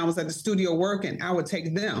weekends when I was at the studio working, I would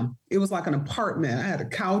take them. It was like an apartment. I had a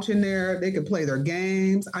couch in there. They could play their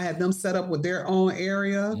games. I had them set up with their own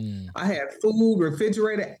area. I had food,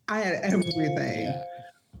 refrigerator. I had everything.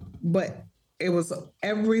 But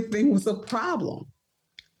everything was a problem.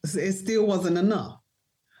 It still wasn't enough.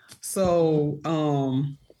 So,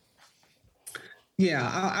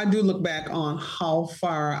 I do look back on how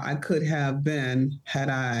far I could have been had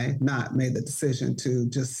I not made the decision to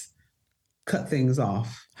just cut things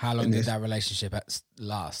off. How long did that relationship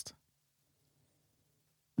last?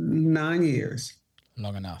 9 years.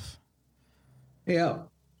 Long enough. Yep.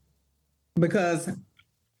 Because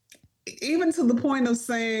even to the point of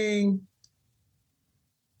saying,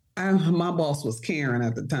 my boss was Karen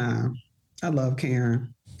at the time. I love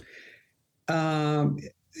Karen.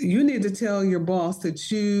 You need to tell your boss that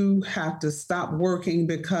you have to stop working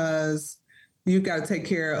because you got to take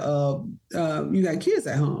care of, you got kids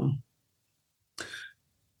at home.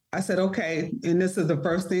 I said, okay. And this is the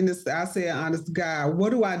first thing I said, honest to God,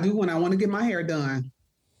 what do I do when I want to get my hair done?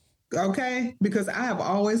 Okay. Because I have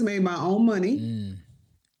always made my own money.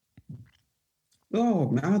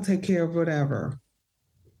 Oh, I'll take care of whatever.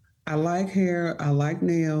 I like hair. I like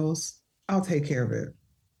nails. I'll take care of it.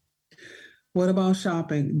 What about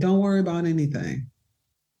shopping? Don't worry about anything.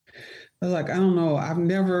 I was like, I don't know. I've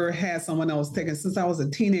never had someone else since I was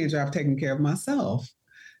a teenager, I've taken care of myself.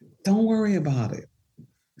 Don't worry about it.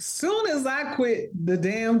 Soon as I quit the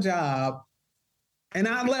damn job and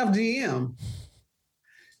I left GM,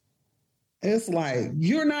 it's like,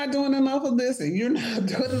 you're not doing enough of this and you're not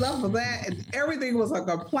doing enough of that. And everything was a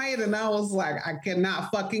complaint. And I was like, I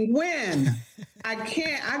cannot fucking win.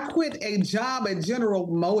 I quit a job at General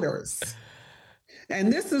Motors.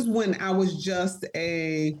 And this is when I was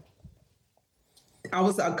a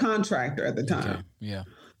contractor at the time. Okay. Yeah.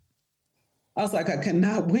 I was like, I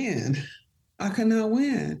cannot win.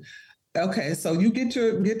 Okay, so you get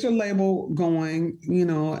your label going,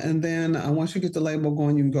 and then once you get the label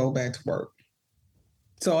going, you can go back to work.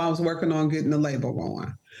 So I was working on getting the label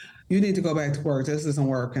going. You need to go back to work. This isn't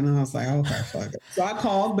working. And I was like, okay, fuck it. So I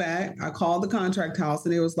called back. I called the contract house,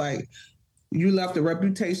 and it was like, you left a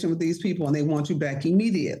reputation with these people and they want you back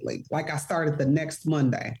immediately. Like I started the next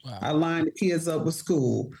Monday. Wow. I lined the kids up with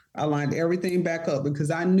school. I lined everything back up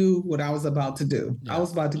because I knew what I was about to do. Yeah. I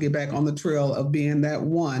was about to get back on the trail of being the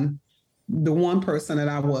one person that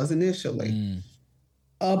I was initially.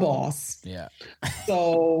 A boss. Yeah.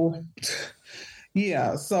 So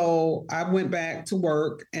I went back to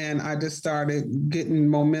work and I just started getting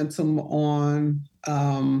momentum on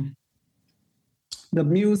the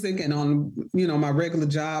music and on, my regular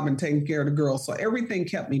job and taking care of the girls. So everything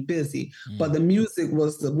kept me busy, but the music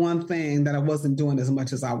was the one thing that I wasn't doing as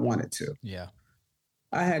much as I wanted to. Yeah.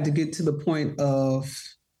 I had to get to the point of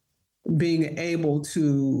being able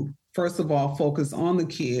to, first of all, focus on the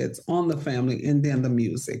kids, on the family, and then the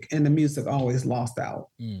music. And the music always lost out.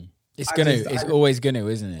 It's always gonna,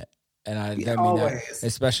 isn't it? And I don't mean that,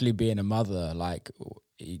 especially being a mother, like,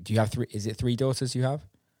 do you have is it 3 daughters you have?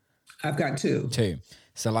 I've got 2. 2.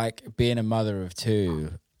 So like being a mother of 2,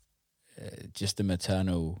 just the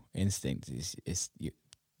maternal instinct is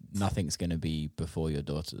nothing's going to be before your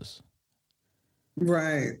daughters.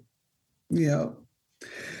 Right. Yeah.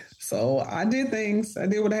 So I did things. I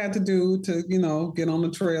did what I had to do to, get on the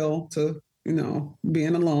trail to,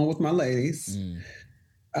 being alone with my ladies.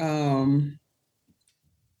 And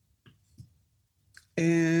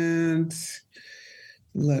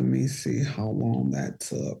let me see how long that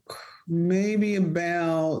took. Maybe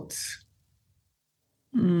about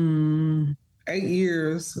 8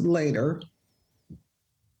 years later,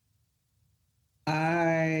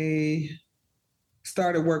 I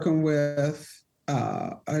started working with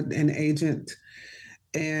an agent.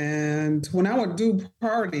 And when I would do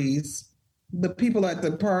parties, the people at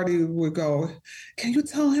the party would go, "Can you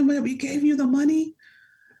tell him that we gave you the money?"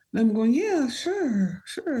 And I'm going, "Yeah, sure,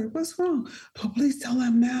 sure. What's wrong? Oh, please tell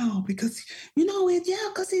him now because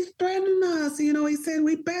because he's threatening us. He said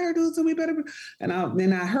we better do so. We better." And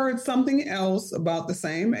then I heard something else about the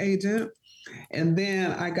same agent, and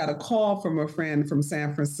then I got a call from a friend from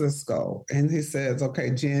San Francisco, and he says,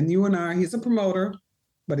 "Okay, Jen, you and I." He's a promoter,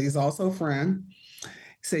 but he's also a friend. He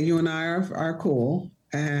said, "You and I are cool,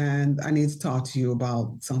 and I need to talk to you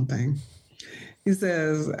about something." He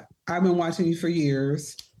says, "I've been watching you for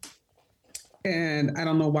years. And I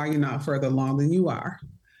don't know why you're not further along than you are."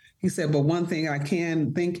 He said, "But one thing I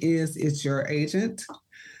can think is it's your agent."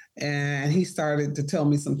 And he started to tell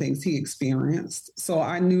me some things he experienced. So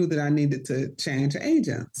I knew that I needed to change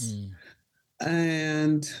agents.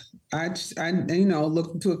 And I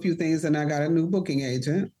looked into a few things and I got a new booking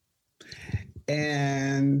agent.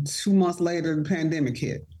 And 2 months later, the pandemic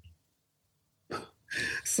hit.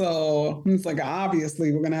 So it's like,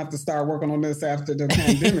 obviously, we're going to have to start working on this after the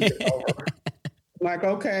pandemic is over. Like,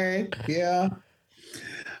 okay, yeah.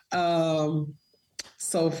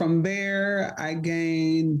 So from there, I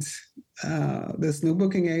gained this new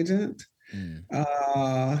booking agent.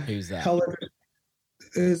 Who's that?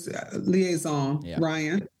 Is liaison, yeah.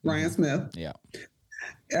 Ryan Smith. Yeah.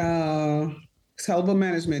 Hell of a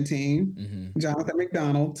management team, Jonathan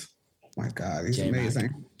McDonald. Oh my God, he's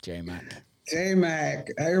amazing. J-Mac.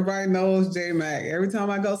 Everybody knows J-Mac. Every time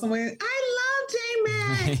I go somewhere, I love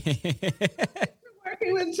J-Mac.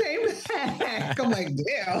 Working with J-Mac. I'm like,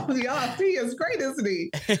 damn, y'all, he is great, isn't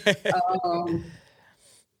he?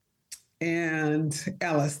 And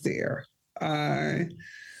Alistair. I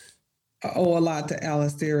owe a lot to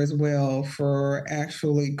Alistair as well for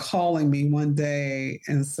actually calling me one day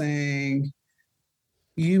and saying,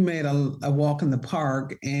 "You made a walk in the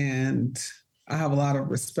park and I have a lot of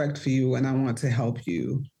respect for you and I want to help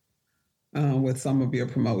you with some of your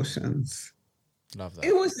promotions." Love that.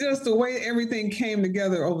 It was just the way everything came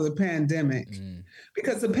together over the pandemic,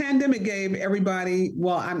 because the pandemic gave everybody,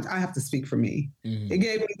 well, I have to speak for me. It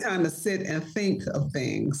gave me time to sit and think of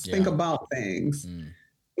things, think about things,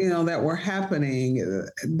 that were happening,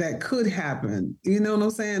 that could happen. You know what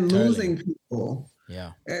I'm saying? Totally. Losing people.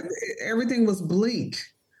 Yeah. Everything was bleak.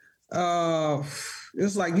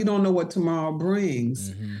 It's like you don't know what tomorrow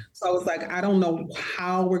brings. So it's like, I don't know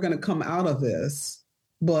how we're going to come out of this,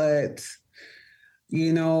 but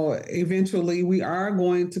eventually we are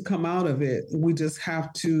going to come out of it. We just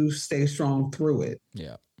have to stay strong through it.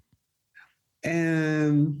 Yeah.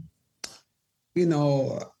 And,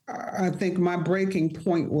 I think my breaking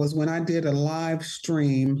point was when I did a live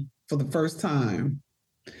stream for the first time.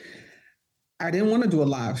 I didn't want to do a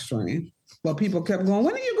live stream, but people kept going,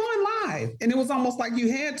 "When are you going live?" And it was almost like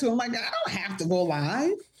you had to. I'm like, I don't have to go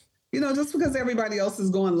live, just because everybody else is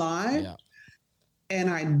going live. Yeah. And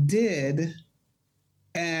I did.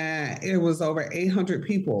 And it was over 800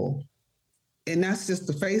 people. And that's just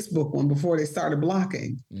the Facebook one before they started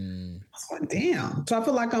blocking. I was like, damn. So I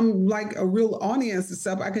feel like I'm like a real audience and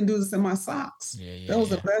stuff. I can do this in my socks. That was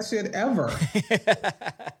the best shit ever.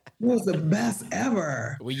 It was the best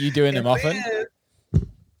ever. Were you doing them often?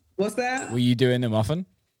 What's that? Were you doing them often?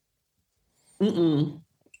 No,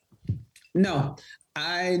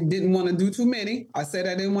 I didn't want to do too many. I said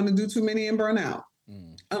I didn't want to do too many and burn out.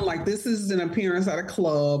 I'm like, this is an appearance at a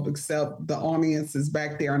club, except the audience is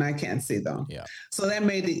back there and I can't see them. Yeah. So that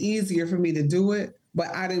made it easier for me to do it,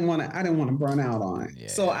 but I didn't want to burn out on it.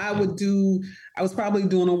 So I was probably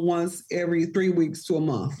doing it once every 3 weeks to a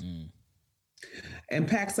month. And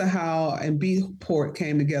Paxahau and Beatport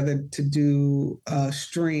came together to do a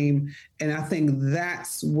stream. And I think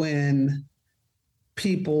that's when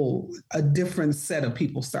a different set of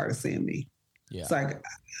people started seeing me. Yeah. It's like,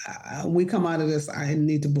 we come out of this, I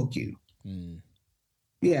need to book you.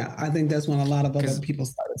 Yeah, I think that's when a lot of other people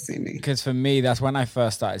started seeing me. Because for me, that's when I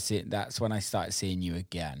started seeing you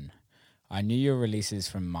again. I knew your releases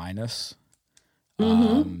from Minus,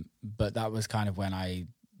 but that was kind of when I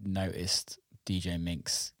noticed DJ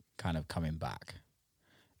Minx kind of coming back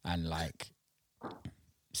and like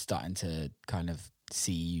starting to kind of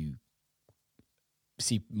see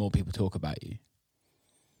more people talk about you.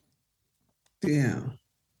 Damn.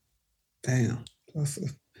 Yeah, that's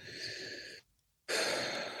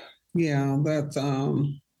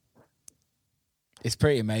It's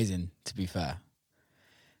pretty amazing, to be fair.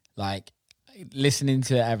 Like, listening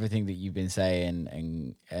to everything that you've been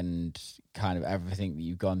saying and kind of everything that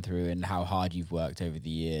you've gone through and how hard you've worked over the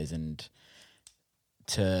years, and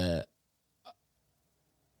to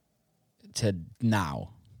now,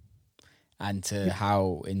 and to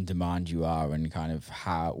how in demand you are, and kind of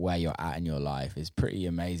where you're at in your life is pretty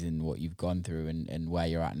amazing, what you've gone through and where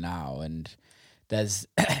you're at now. And there's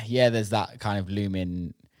there's that kind of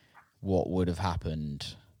looming what would have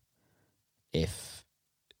happened if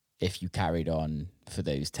you carried on for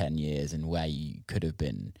those 10 years and where you could have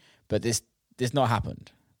been. But this not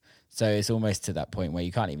happened. So it's almost to that point where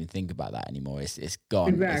you can't even think about that anymore. It's gone.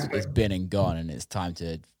 Exactly. It's been and gone, and it's time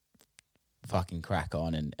to fucking crack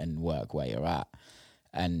on and work where you're at.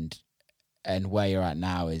 And where you're at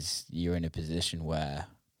now is you're in a position where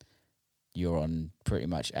you're on pretty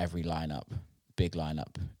much every big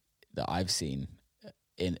lineup that I've seen,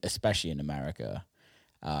 especially in America.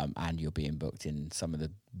 And you're being booked in some of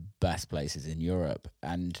the best places in Europe.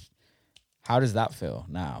 And how does that feel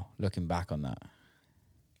now, looking back on that?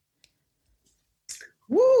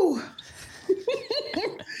 Woo!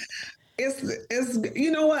 It's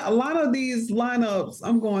you know what? A lot of these lineups,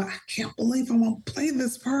 I'm going, I can't believe I'm gonna play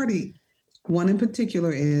this party. One in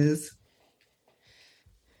particular is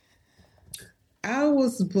I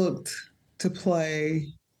was booked to play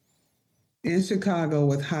in Chicago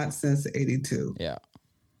with Hot Since 82. Yeah.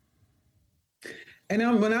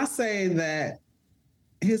 And when I say that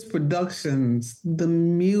his productions, the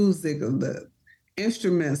music, the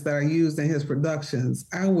instruments that are used in his productions,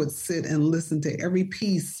 I would sit and listen to every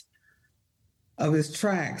piece of his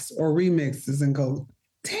tracks or remixes and go,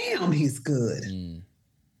 damn, he's good. Mm.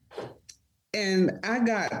 And I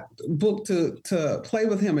got booked to play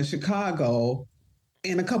with him in Chicago.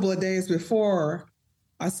 And a couple of days before,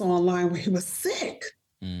 I saw online where he was sick.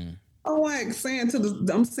 Mm. I'm saying to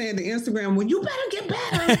Instagram, well, you better get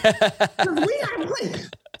better because we gotta play.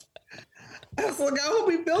 I was like, I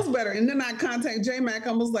hope he feels better. And then I contact J-Mac.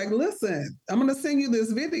 I was like, listen, I'm going to send you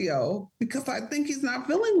this video because I think he's not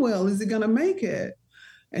feeling well. Is he going to make it?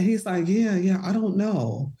 And he's like, yeah, I don't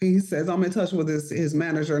know. He says, I'm in touch with his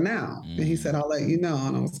manager now. Mm. And he said, I'll let you know.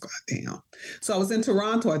 And I was like, damn. So I was in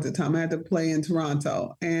Toronto at the time. I had to play in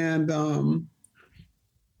Toronto. And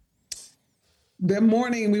that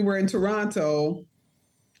morning we were in Toronto.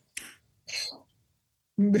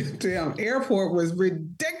 The damn airport was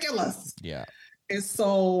ridiculous. Yeah. And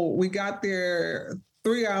so we got there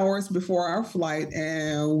 3 hours before our flight,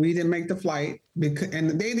 and we didn't make the flight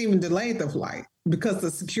and they didn't even delay the flight because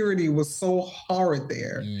the security was so horrid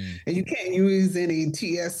there. Mm. And you can't use any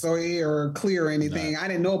TSA or clear or anything. No. I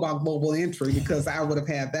didn't know about global entry because I would have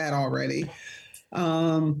had that already.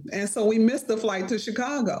 And so we missed the flight to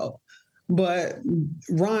Chicago. But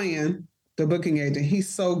Ryan, the booking agent, he's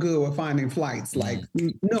so good with finding flights. Like,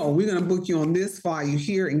 no, we're going to book you on this, fly you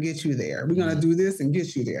here and get you there. We're going to do this and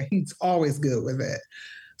get you there. He's always good with it.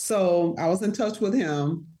 So I was in touch with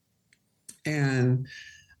him, and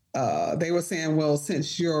they were saying, well,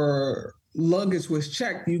 since your luggage was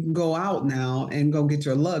checked, you can go out now and go get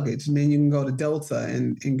your luggage. And then you can go to Delta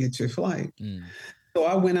and get your flight. Mm. So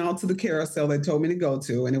I went out to the carousel they told me to go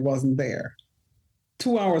to, and it wasn't there.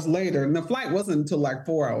 2 hours later, and the flight wasn't until like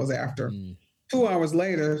 4 hours after. 2 hours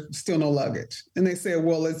later, still no luggage. And they said,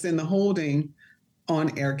 well, it's in the holding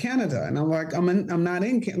on Air Canada. And I'm like, I'm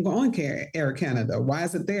on Air Canada. Why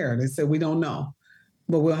is it there? They said, we don't know,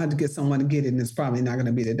 but we'll have to get someone to get it, and it's probably not going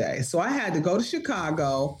to be today. So I had to go to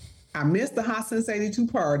Chicago. I missed the Hot Since 82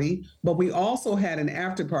 party, but we also had an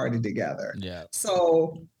after party together. Yeah.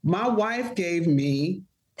 So my wife gave me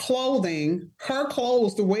clothing, her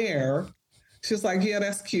clothes to wear. She's like, yeah,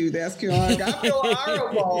 that's cute. That's cute. I'm like, I feel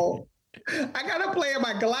horrible. I got to play in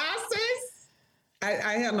my glasses.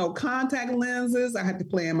 I have no contact lenses. I had to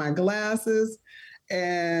play in my glasses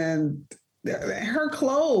and her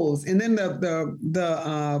clothes. And then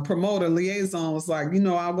the promoter liaison was like,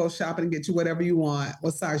 I'll go shopping and get you whatever you want.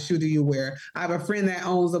 What size shoe do you wear? I have a friend that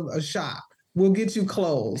owns a shop. We'll get you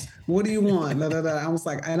clothes. What do you want? I was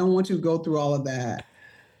like, I don't want you to go through all of that.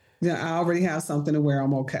 Yeah, I already have something to wear.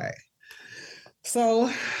 I'm okay.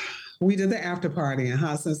 So we did the after party, and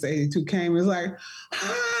Hot Since 82 came and was like,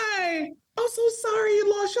 hi, I'm so sorry you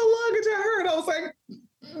lost your luggage. I heard. I was like,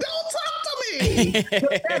 don't talk to me.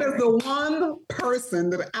 That is the one person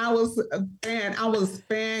that I was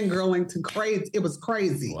fangirling to crazy. It was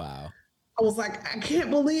crazy. Wow. I was like, I can't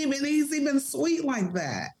believe it. He's even sweet like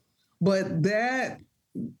that. But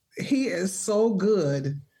he is so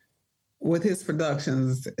good with his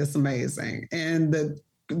productions. It's amazing. And the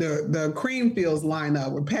Creamfields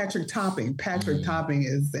lineup with Patrick Topping. Patrick Topping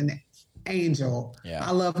is an angel. Yeah.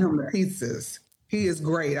 I love him to pieces. He is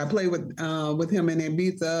great. I played with him in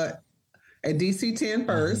Ibiza at DC-10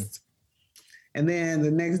 first. And then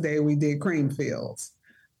the next day we did Creamfields.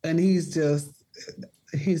 And he's just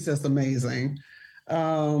amazing.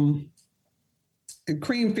 And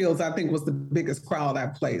Creamfields, I think, was the biggest crowd I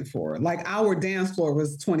played for. Like, our dance floor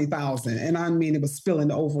was 20,000. And I mean, it was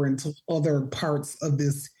spilling over into other parts of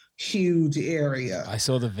this huge area. I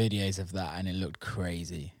saw the videos of that and it looked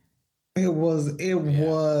crazy. It was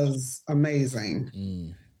amazing.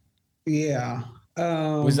 Mm. Yeah.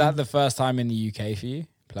 Was that the first time in the UK for you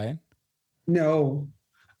playing? No.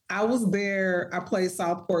 I was there. I played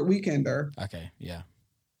Southport Weekender. Okay, yeah.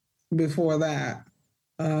 Before that.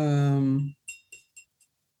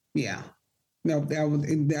 Yeah. No,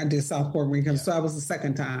 I did Southport Weekender. Yeah. So that was the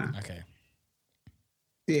second time. Okay.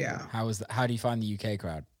 Yeah. How do you find the UK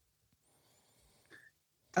crowd?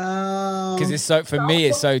 Because it's so, for me,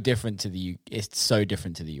 it's so different to the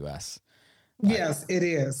US. Like, yes, it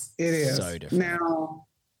is. It is so different. Now,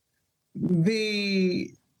 the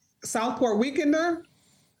Southport Weekender,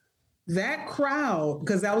 that crowd,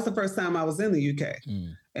 because that was the first time I was in the UK,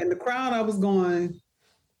 and the crowd, I was going,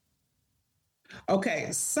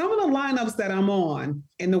 okay, some of the lineups that I'm on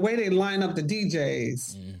and the way they line up the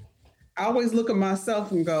DJs, I always look at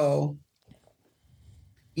myself and go,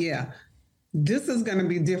 yeah, this is going to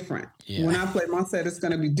be different. Yeah. When I play my set, it's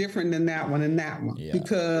going to be different than that one and that one. Yeah.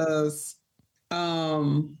 Because I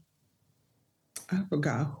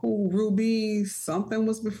forgot who, Ruby something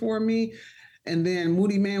was before me. And then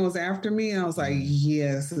Moody Man was after me. And I was like,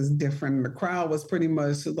 yes, it's different. The crowd was pretty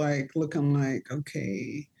much like looking like,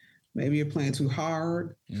 okay, maybe you're playing too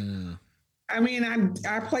hard. I mean,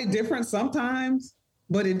 I play different sometimes,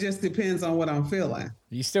 but it just depends on what I'm feeling.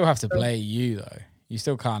 You still have to play you, though. You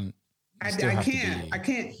still can't. I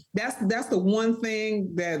can't. That's the one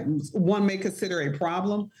thing that one may consider a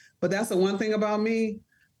problem, but that's the one thing about me.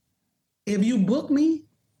 If you book me,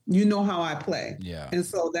 you know how I play. Yeah. And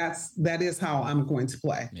so that is how I'm going to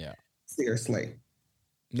play. Yeah. Seriously.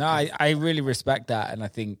 No, I really respect that. And I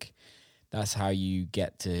think that's how you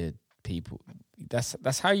get to people.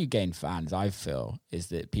 That's how you gain fans, I feel, is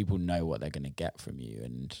that people know what they're going to get from you.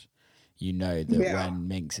 And you know that when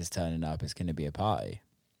Minx is turning up, it's going to be a party.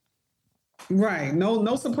 Right.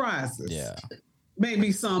 No surprises. Yeah.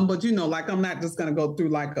 Maybe some, but like I'm not just going to go through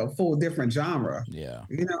like a full different genre. Yeah.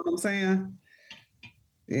 You know what I'm saying?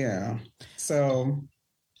 Yeah. So,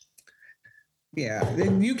 yeah, the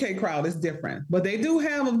UK crowd is different, but they do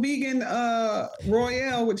have a vegan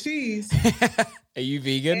Royale with cheese. Are you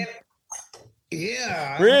vegan?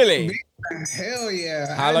 Yeah. Really? Hell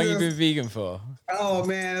yeah. How long you been vegan for? Oh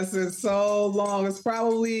man, it's been so long. It's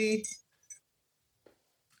probably,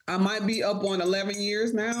 I might be up on 11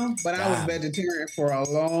 years now, but I was vegetarian for a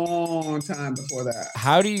long time before that.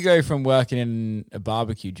 How do you go from working in a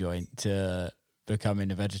barbecue joint to becoming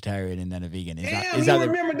a vegetarian and then a vegan?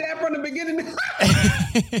 Remember that from the beginning?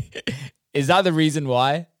 Is that the reason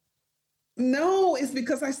why? No, it's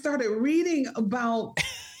because I started reading about...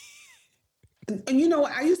 And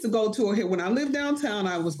I used to go to when I lived downtown,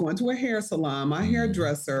 I was going to a hair salon. My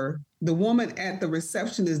hairdresser, the woman at the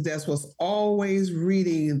receptionist desk was always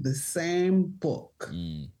reading the same book.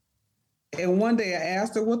 And one day I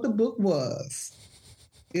asked her what the book was.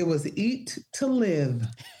 It was Eat to Live.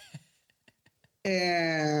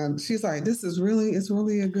 And she's like, it's really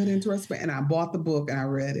a good, interesting. And I bought the book and I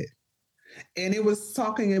read it. And it was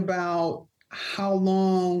talking about how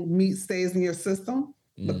long meat stays in your system.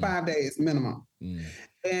 The 5 days minimum.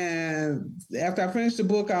 And after I finished the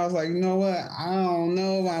book, I was like, you know what? I don't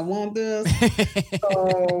know if I want this.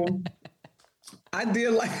 So I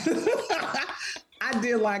did like I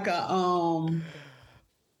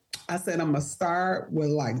said, I'm gonna start with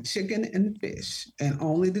like chicken and fish and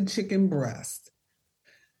only the chicken breast.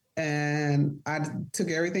 And I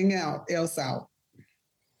took everything else out.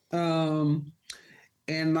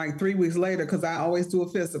 And like 3 weeks later, because I always do a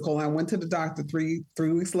physical, I went to the doctor three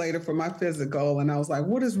weeks later for my physical. And I was like,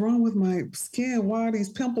 what is wrong with my skin? Why are these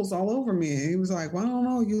pimples all over me? And he was like, well, I don't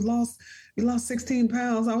know. You lost 16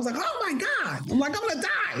 pounds. I was like, oh my God. I'm like, I'm going to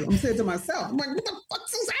die. I'm saying to myself, I'm like, what the fuck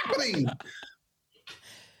is happening?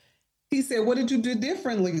 He said, what did you do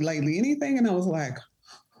differently lately? Anything? And I was like,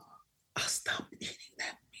 I stopped eating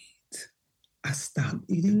that meat. I stopped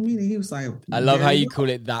eating meat. And he was like, I love how you call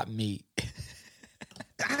it that meat.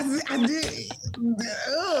 I did.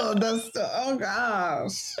 Oh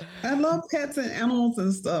gosh. I love pets and animals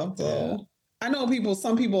and stuff. So I know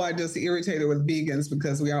some people are just irritated with vegans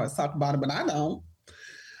because we always talk about it, but I don't.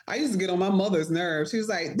 I used to get on my mother's nerves. She was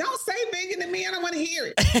like, don't say vegan to me. I don't want to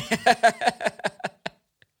hear it.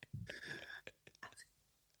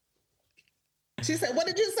 She said, "What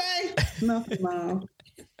did you say?" Nothing, Mom.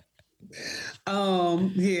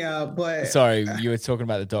 Yeah, but sorry, you were talking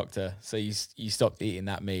about the doctor. So you stopped eating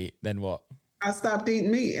that meat. Then what? I stopped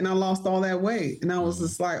eating meat and I lost all that weight. And I was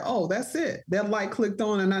just like, oh, that's it. That light clicked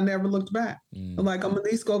on and I never looked back. I'm like, I'm at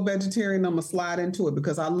least go vegetarian. I'm going to slide into it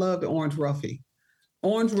because I love the orange roughy.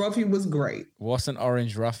 Orange roughy was great. What's an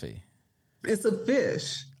orange roughy? It's a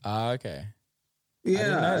fish. Okay.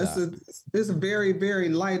 Yeah, it's very, very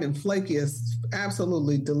light and flaky. It's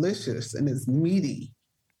absolutely delicious and it's meaty.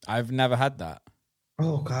 I've never had that.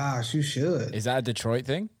 Oh, gosh, you should. Is that a Detroit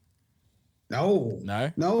thing? No.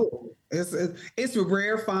 It's a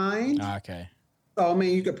rare find. Okay. So, I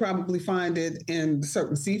mean, you could probably find it in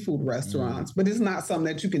certain seafood restaurants, but it's not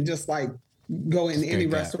something that you can just like go in any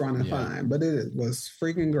restaurant and find. But it was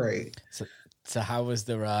freaking great. So how was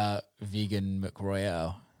the vegan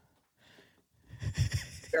McRoyale?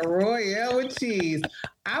 The Royale with cheese.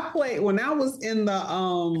 I played when I was in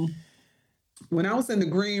the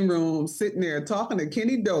green room sitting there talking to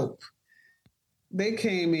Kenny Dope. They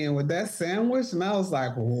came in with that sandwich, and I was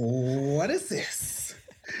like, what is this?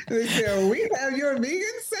 And they said, we have your vegan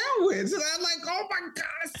sandwich. And I'm like, oh my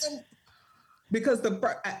gosh. Because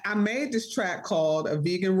I made this track called A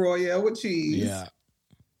Vegan Royale with Cheese. Yeah.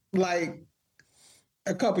 Like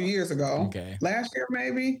a couple years ago. Okay. Last year,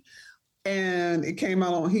 maybe. And it came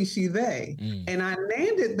out on He, She, They. And I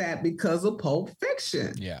named it that because of Pulp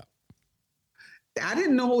Fiction. Yeah. I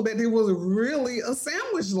didn't know that it was really a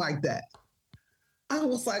sandwich like that. I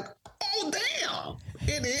was like, oh, damn,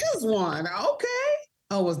 it is one. Okay.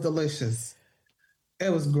 Oh, it was delicious. It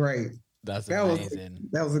was great. That's amazing.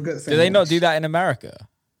 That was a good sandwich. Do they not do that in America?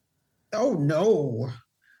 Oh, no.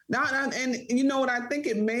 And you know what? I think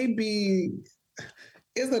it may be,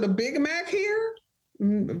 is it a Big Mac here?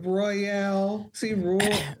 Royale. See,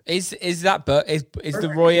 Is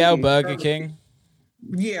the Royale Burger King?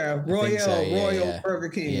 Yeah, Royal Burger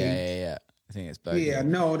King. Yeah. I think it's Burger King. Yeah,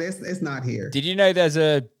 no, it's not here. Did you know there's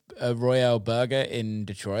a Royale Burger in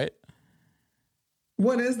Detroit?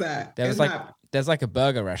 What is that? There's like a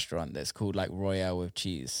burger restaurant that's called like Royale with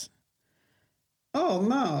cheese. Oh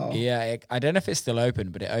no. Yeah, I don't know if it's still open,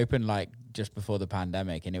 but it opened like just before the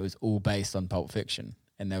pandemic, and it was all based on Pulp Fiction.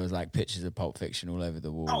 And there was like pictures of Pulp Fiction all over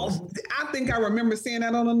the walls. Oh, I think I remember seeing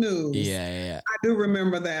that on the news. Yeah. I do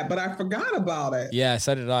remember that, but I forgot about it. Yeah,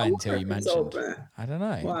 so did I until you mentioned. Open. I don't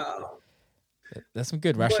know. Wow. There's some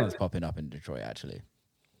good restaurants popping up in Detroit, actually.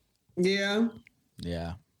 Yeah.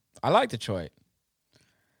 Yeah. I like Detroit.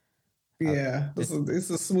 Yeah. It's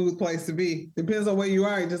a smooth place to be. Depends on where you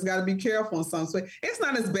are. You just got to be careful in some way. It's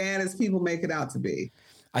not as bad as people make it out to be.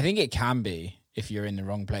 I think it can be if you're in the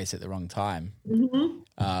wrong place at the wrong time. Mm-hmm.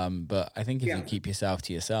 But I think if you keep yourself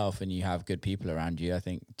to yourself and you have good people around you, I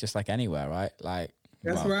think just like anywhere, right? Like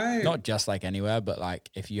that's right. Not just like anywhere, but like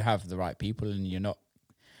if you have the right people and you're not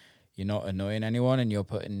annoying anyone and you're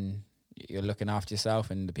looking after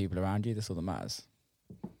yourself and the people around you, that's all that matters.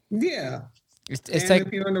 Yeah.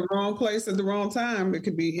 If you're in the wrong place at the wrong time, it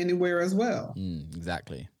could be anywhere as well.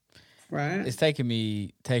 Exactly. Right. It's taken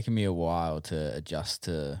me a while to adjust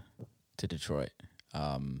to Detroit.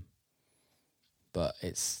 But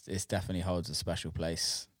it's definitely holds a special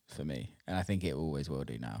place for me. And I think it always will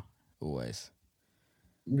do now. Always.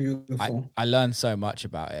 Beautiful. I learn so much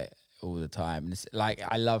about it all the time. And it's like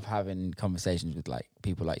I love having conversations with like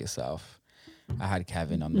people like yourself. I had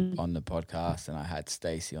Kevin on the podcast and I had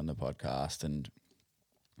Stacey on the podcast, and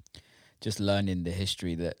just learning the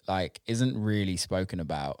history that like isn't really spoken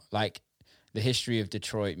about. Like the history of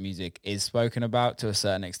Detroit music is spoken about to a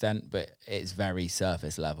certain extent, but it's very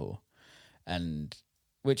surface level. And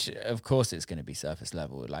which of course it's going to be surface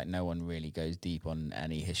level. Like no one really goes deep on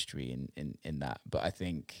any history in that. But I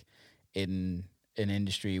think in an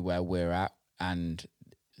industry where we're at and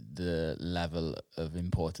the level of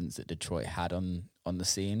importance that Detroit had on the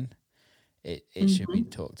scene, it should be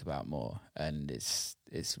talked about more. And it's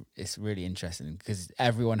really interesting because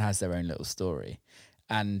everyone has their own little story,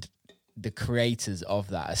 and the creators of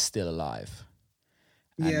that are still alive.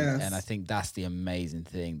 And I think that's the amazing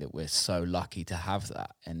thing, that we're so lucky to have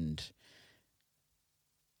that. And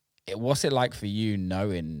what's it like for you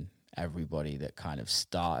knowing everybody that kind of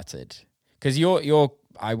started? Because you're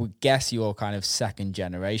I would guess you're kind of second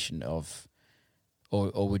generation of,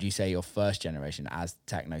 or would you say your first generation as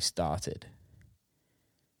techno started?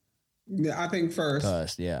 Yeah, I think first.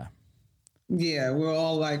 First, yeah. Yeah, we're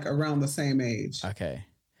all like around the same age. Okay.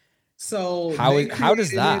 So how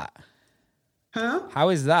does that? Huh? How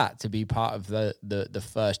is that to be part of the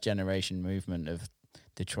first generation movement of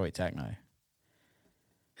Detroit techno?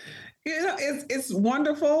 It's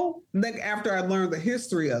wonderful. Like after I learned the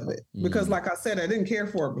history of it, because like I said, I didn't care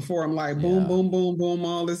for it before. I'm like, boom, boom, boom, boom.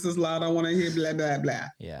 All this is loud. I want to hear blah, blah, blah.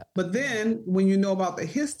 Yeah. But then when you know about the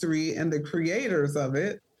history and the creators of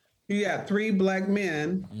it, you got 3 Black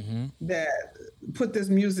men that put this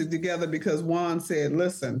music together because Juan said,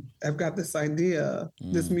 listen, I've got this idea.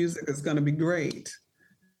 This music is going to be great.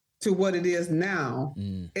 To what it is now,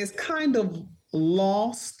 it's kind of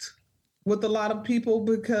lost with a lot of people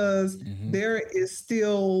because there is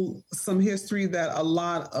still some history that a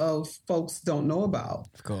lot of folks don't know about.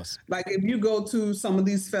 Of course. Like if you go to some of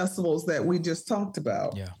these festivals that we just talked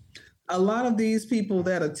about, a lot of these people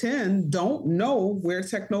that attend don't know where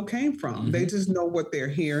techno came from. They just know what they're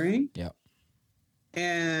hearing. Yeah.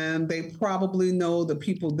 And they probably know the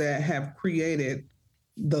people that have created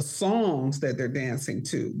the songs that they're dancing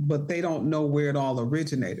to, but they don't know where it all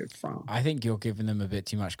originated from. I think you're giving them a bit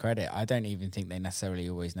too much credit. I don't even think they necessarily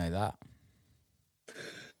always know that.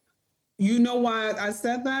 You know why I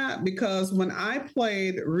said that? Because when I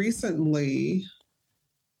played recently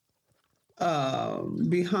ahead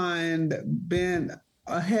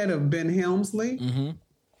of Ben Helmsley,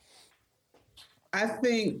 I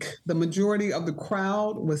think the majority of the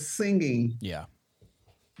crowd was singing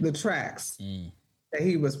the tracks that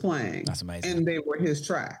he was playing. That's amazing. And they were his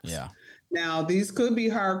tracks. Yeah. Now, these could be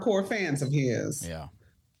hardcore fans of his. Yeah.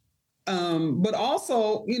 But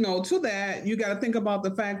also, to that, you got to think about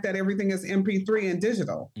the fact that everything is MP3 and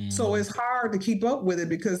digital. So it's hard to keep up with it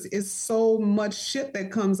because it's so much shit that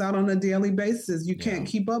comes out on a daily basis. You can't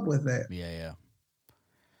keep up with it. Yeah.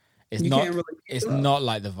 It's not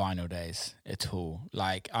like the vinyl days at all.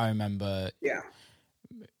 Like I remember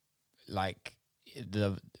like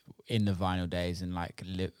in the vinyl days and like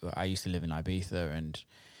I used to live in Ibiza and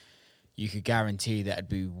you could guarantee that it'd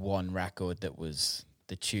be one record that was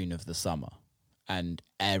the tune of the summer, and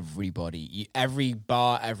everybody, every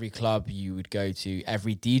bar, every club you would go to,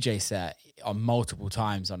 every DJ set on multiple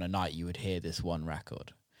times on a night, you would hear this one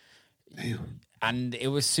record. Damn. And it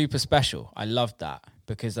was super special. I loved that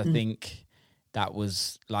because I think that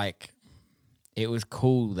was like, it was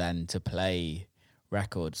cool then to play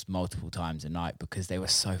records multiple times a night because they were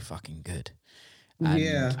so fucking good.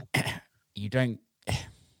 And you don't,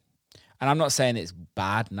 and I'm not saying it's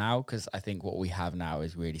bad now because I think what we have now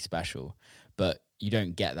is really special, but you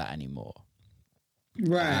don't get that anymore.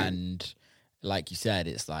 Right. And like you said,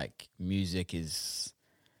 it's like music it's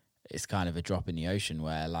kind of a drop in the ocean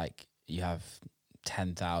where like you have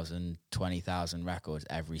 10,000, 20,000 records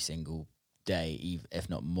every single day, if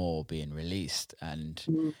not more, being released.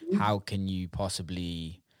 And how can you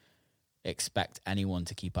possibly expect anyone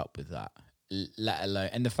to keep up with that? Let alone,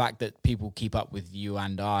 and the fact that people keep up with you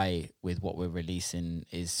and I with what we're releasing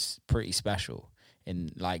is pretty special.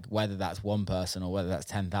 In like whether that's one person or whether that's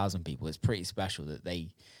 10,000 people, it's pretty special that they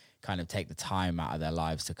kind of take the time out of their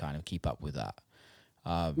lives to kind of keep up with that.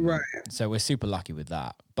 Right. So we're super lucky with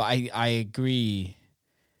that. But I agree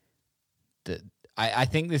that I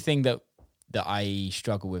think the thing that I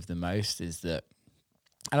struggle with the most is that,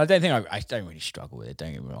 and I don't think I don't really struggle with it,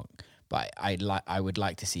 don't get me wrong, but I would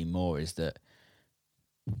like to see more is that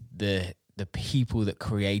the people that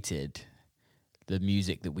created the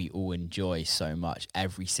music that we all enjoy so much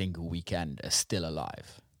every single weekend are still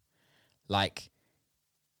alive. Like,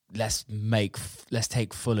 let's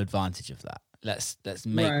take full advantage of that. Let's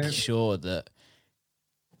make sure that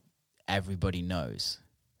everybody knows.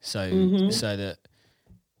 So that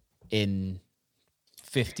in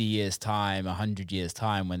 50 years time, 100 years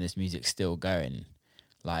time, when this music's still going,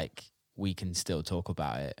 like we can still talk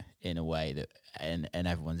about it in a way that and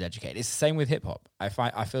everyone's educated. It's the same with hip hop. I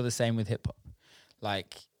feel the same with hip hop.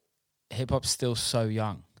 Like hip hop's still so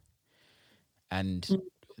young, and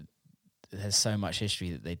there's so much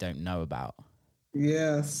history that they don't know about.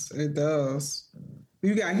 Yes, it does.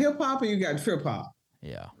 You got hip hop and you got trip hop.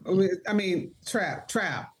 Yeah. I mean, trap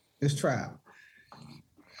is trap.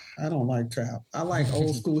 I don't like trap. I like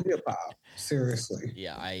old school hip hop. Seriously.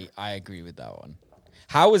 Yeah, I agree with that one.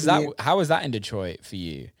 How was that? Yeah. How was that in Detroit for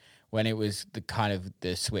you? When it was the kind of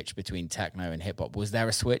the switch between techno and hip hop, was there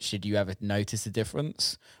a switch? Did you ever notice a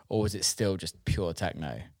difference, or was it still just pure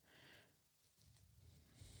techno?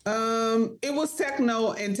 It was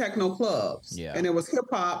techno and techno clubs, and it was hip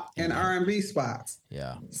hop and R&B spots.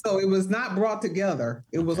 Yeah. So it was not brought together.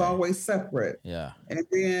 It was always separate. Yeah. And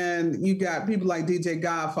then you got people like DJ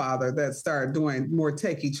Godfather that started doing more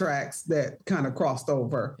techie tracks that kind of crossed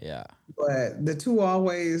over. Yeah. But the two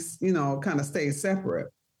always, kind of stayed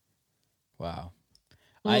separate. Wow.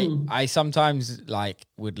 I sometimes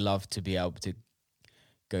would love to be able to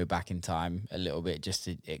go back in time a little bit just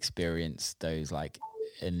to experience those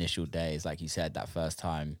initial days, like you said, that first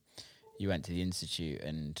time you went to the Institute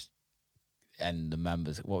and the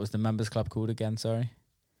members, what was the members club called again? Sorry.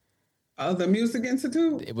 The Music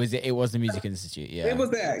Institute? It was the Music Institute, yeah. It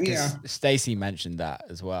was that, yeah. Stacey mentioned that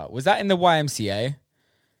as well. Was that in the YMCA?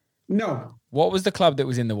 No. What was the club that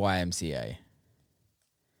was in the YMCA?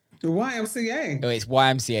 The YMCA. Oh, it's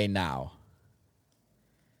YMCA now.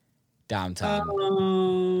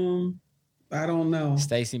 Downtown. I don't know.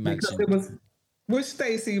 Stacey mentioned. Because it was, which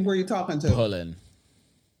Stacey were you talking to? Pullen.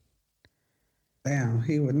 Damn,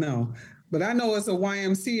 he would know. But I know it's a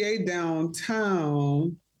YMCA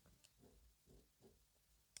downtown.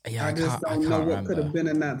 Yeah, I just don't know what could have been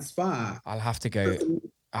in that spot. I'll have to go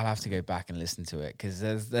back and listen to it because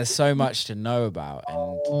there's so much to know about.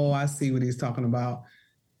 And I see what he's talking about.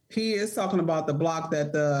 He is talking about the block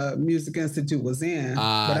that the Music Institute was in. But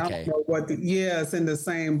I don't know what it's in the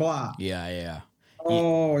same block. Yeah.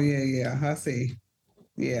 Oh, yeah. I see.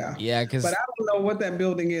 Yeah. Yeah, because but I don't know what that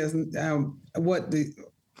building is. I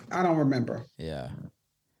don't remember. Yeah.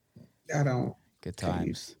 I don't. Good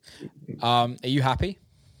times. Are you happy?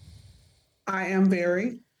 I am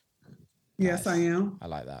very. Yes, Nice. I am. I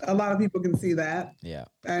like that. A lot of people can see that. Yeah.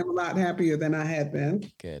 I'm a lot happier than I had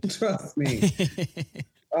been. Good. Trust me.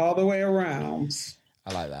 All the way around.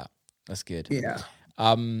 I like that. That's good. Yeah.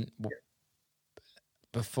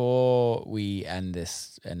 Before we end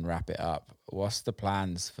this and wrap it up, what's the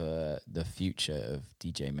plans for the future of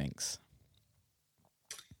DJ Minx?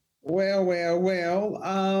 Well.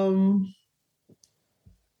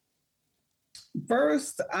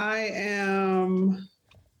 First, I am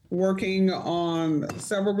working on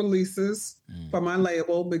several releases for my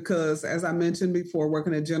label because, as I mentioned before,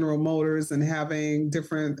 working at General Motors and having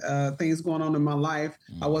different things going on in my life,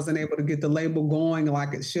 I wasn't able to get the label going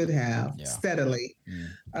like it should have steadily.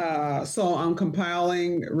 So I'm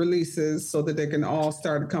compiling releases so that they can all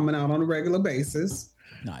start coming out on a regular basis.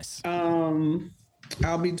 Nice.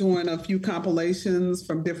 I'll be doing a few compilations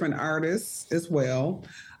from different artists as well.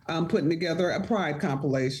 I'm putting together a Pride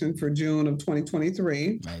compilation for June of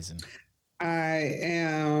 2023. Amazing. I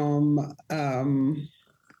am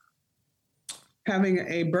having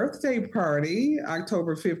a birthday party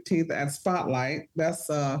October 15th at Spotlight. That's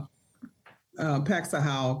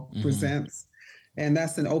Paxahau presents. And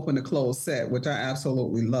that's an open to close set, which I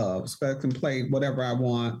absolutely love. So I can play whatever I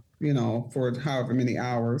want, for however many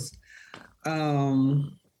hours.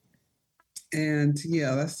 And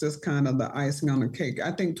yeah, that's just kind of the icing on the cake.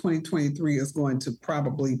 I think 2023 is going to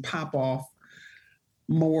probably pop off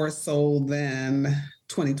more so than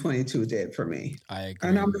 2022 did for me. I agree.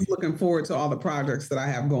 And I'm just looking forward to all the projects that I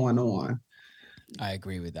have going on. I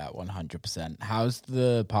agree with that 100%. How's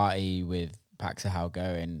the party with Paxahau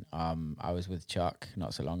going? I was with Chuck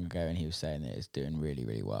not so long ago and he was saying that it's doing really,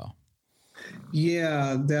 really well.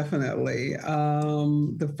 Yeah, definitely.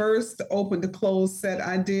 The first open to close set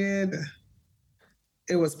I did,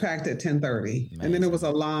 it was packed at 10:30, and then there was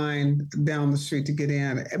a line down the street to get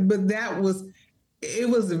in. But it was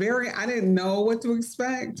I didn't know what to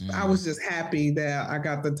expect. I was just happy that I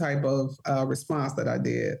got the type of response that I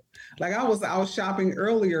did. Like I was out shopping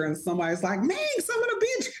earlier and somebody's like, Minx, I'm gonna be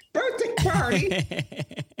at your birthday party.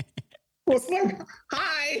 I was like,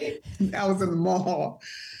 hi. I was in the mall.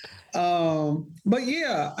 But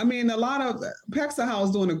yeah, I mean, a lot of Paxahau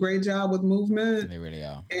is doing a great job with movement. They really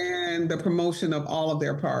are. And the promotion of all of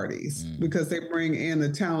their parties because they bring in the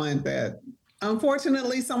talent that,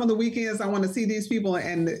 unfortunately, some of the weekends I want to see these people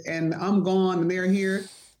and I'm gone and they're here.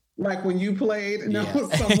 Like when you played and I was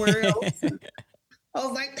somewhere else. I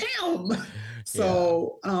was like, damn.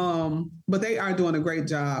 So, but they are doing a great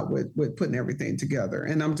job with putting everything together.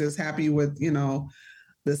 And I'm just happy with,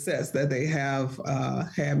 the sets that they have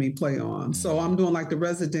had me play on. So I'm doing like the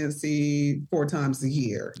residency 4 times a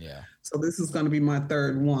year. Yeah. So this is going to be my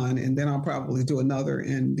 3rd one. And then I'll probably do another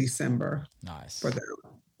in December. Nice. For them.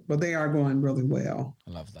 But they are going really well.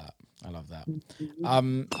 I love that.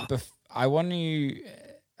 I want to,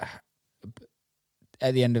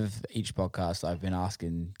 at the end of each podcast, I've been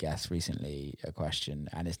asking guests recently a question,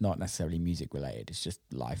 and it's not necessarily music related. It's just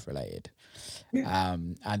life related. Yeah.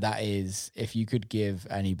 And that is, if you could give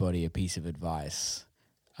anybody a piece of advice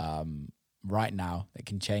right now, that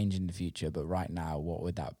can change in the future, but right now, what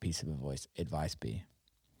would that piece of advice be?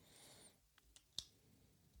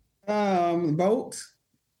 Vote.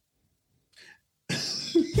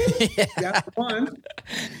 That's one.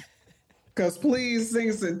 Because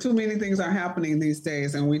too many things are happening these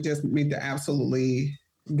days, and we just need to absolutely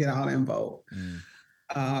get out and vote.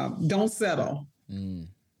 Don't settle.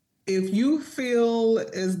 if you feel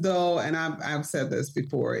as though, and I've said this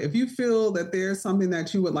before, if you feel that there's something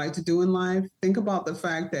that you would like to do in life, think about the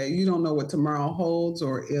fact that you don't know what tomorrow holds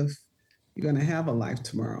or if you're going to have a life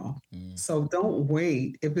tomorrow. So don't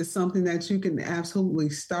wait. If it's something that you can absolutely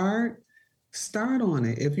start on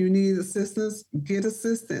it. If you need assistance, get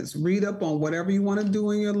assistance. Read up on whatever you want to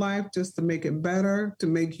do in your life just to make it better, to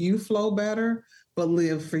make you flow better, but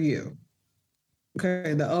live for you.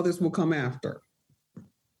 Okay, the others will come after.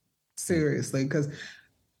 Seriously, because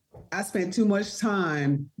I spent too much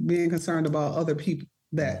time being concerned about other people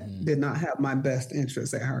that did not have my best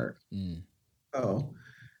interests at heart. So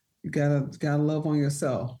you gotta love on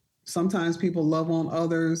yourself. Sometimes people love on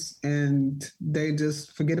others and they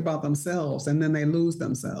just forget about themselves and then they lose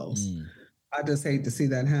themselves. I just hate to see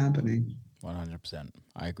that happening. 100%.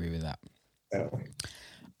 I agree with that. So.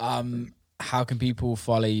 How can people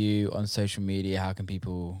follow you on social media? How can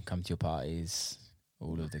people come to your parties?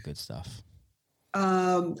 All of the good stuff.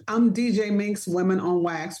 I'm DJ Minx, Women on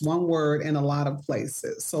Wax, one word, in a lot of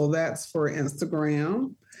places. So that's for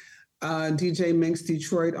Instagram. DJ Minx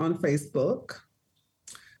Detroit on Facebook.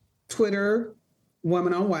 Twitter,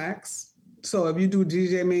 Women on Wax. So if you do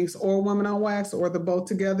DJ Minx or Women on Wax or the both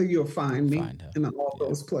together, you'll find me in all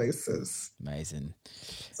those places. Amazing.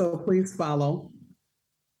 So please follow.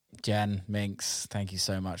 Jen, Minx, thank you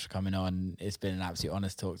so much for coming on. It's been an absolute honor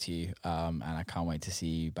to talk to you, and I can't wait to see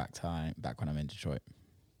you back when I'm in Detroit.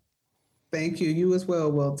 Thank you. You as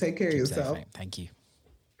well. Well, take care of yourself. Safe, thank you.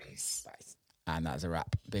 Peace. Bye. And that's a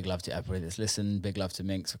wrap. Big love to everybody that's listened. Big love to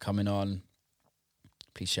Minx for coming on.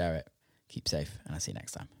 Please share it. Keep safe, and I'll see you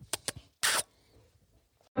next time.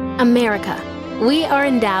 America. We are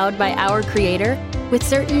endowed by our Creator with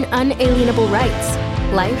certain unalienable rights: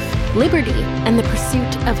 life, liberty, and the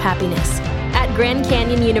pursuit of happiness. At Grand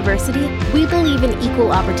Canyon University, we believe in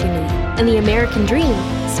equal opportunity, and the American dream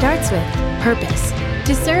starts with purpose.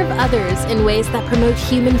 To serve others in ways that promote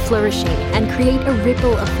human flourishing and create a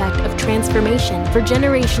ripple effect of transformation for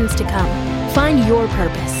generations to come. Find your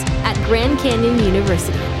purpose at Grand Canyon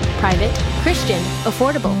University. Private, Christian,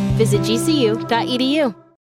 affordable. Visit gcu.edu.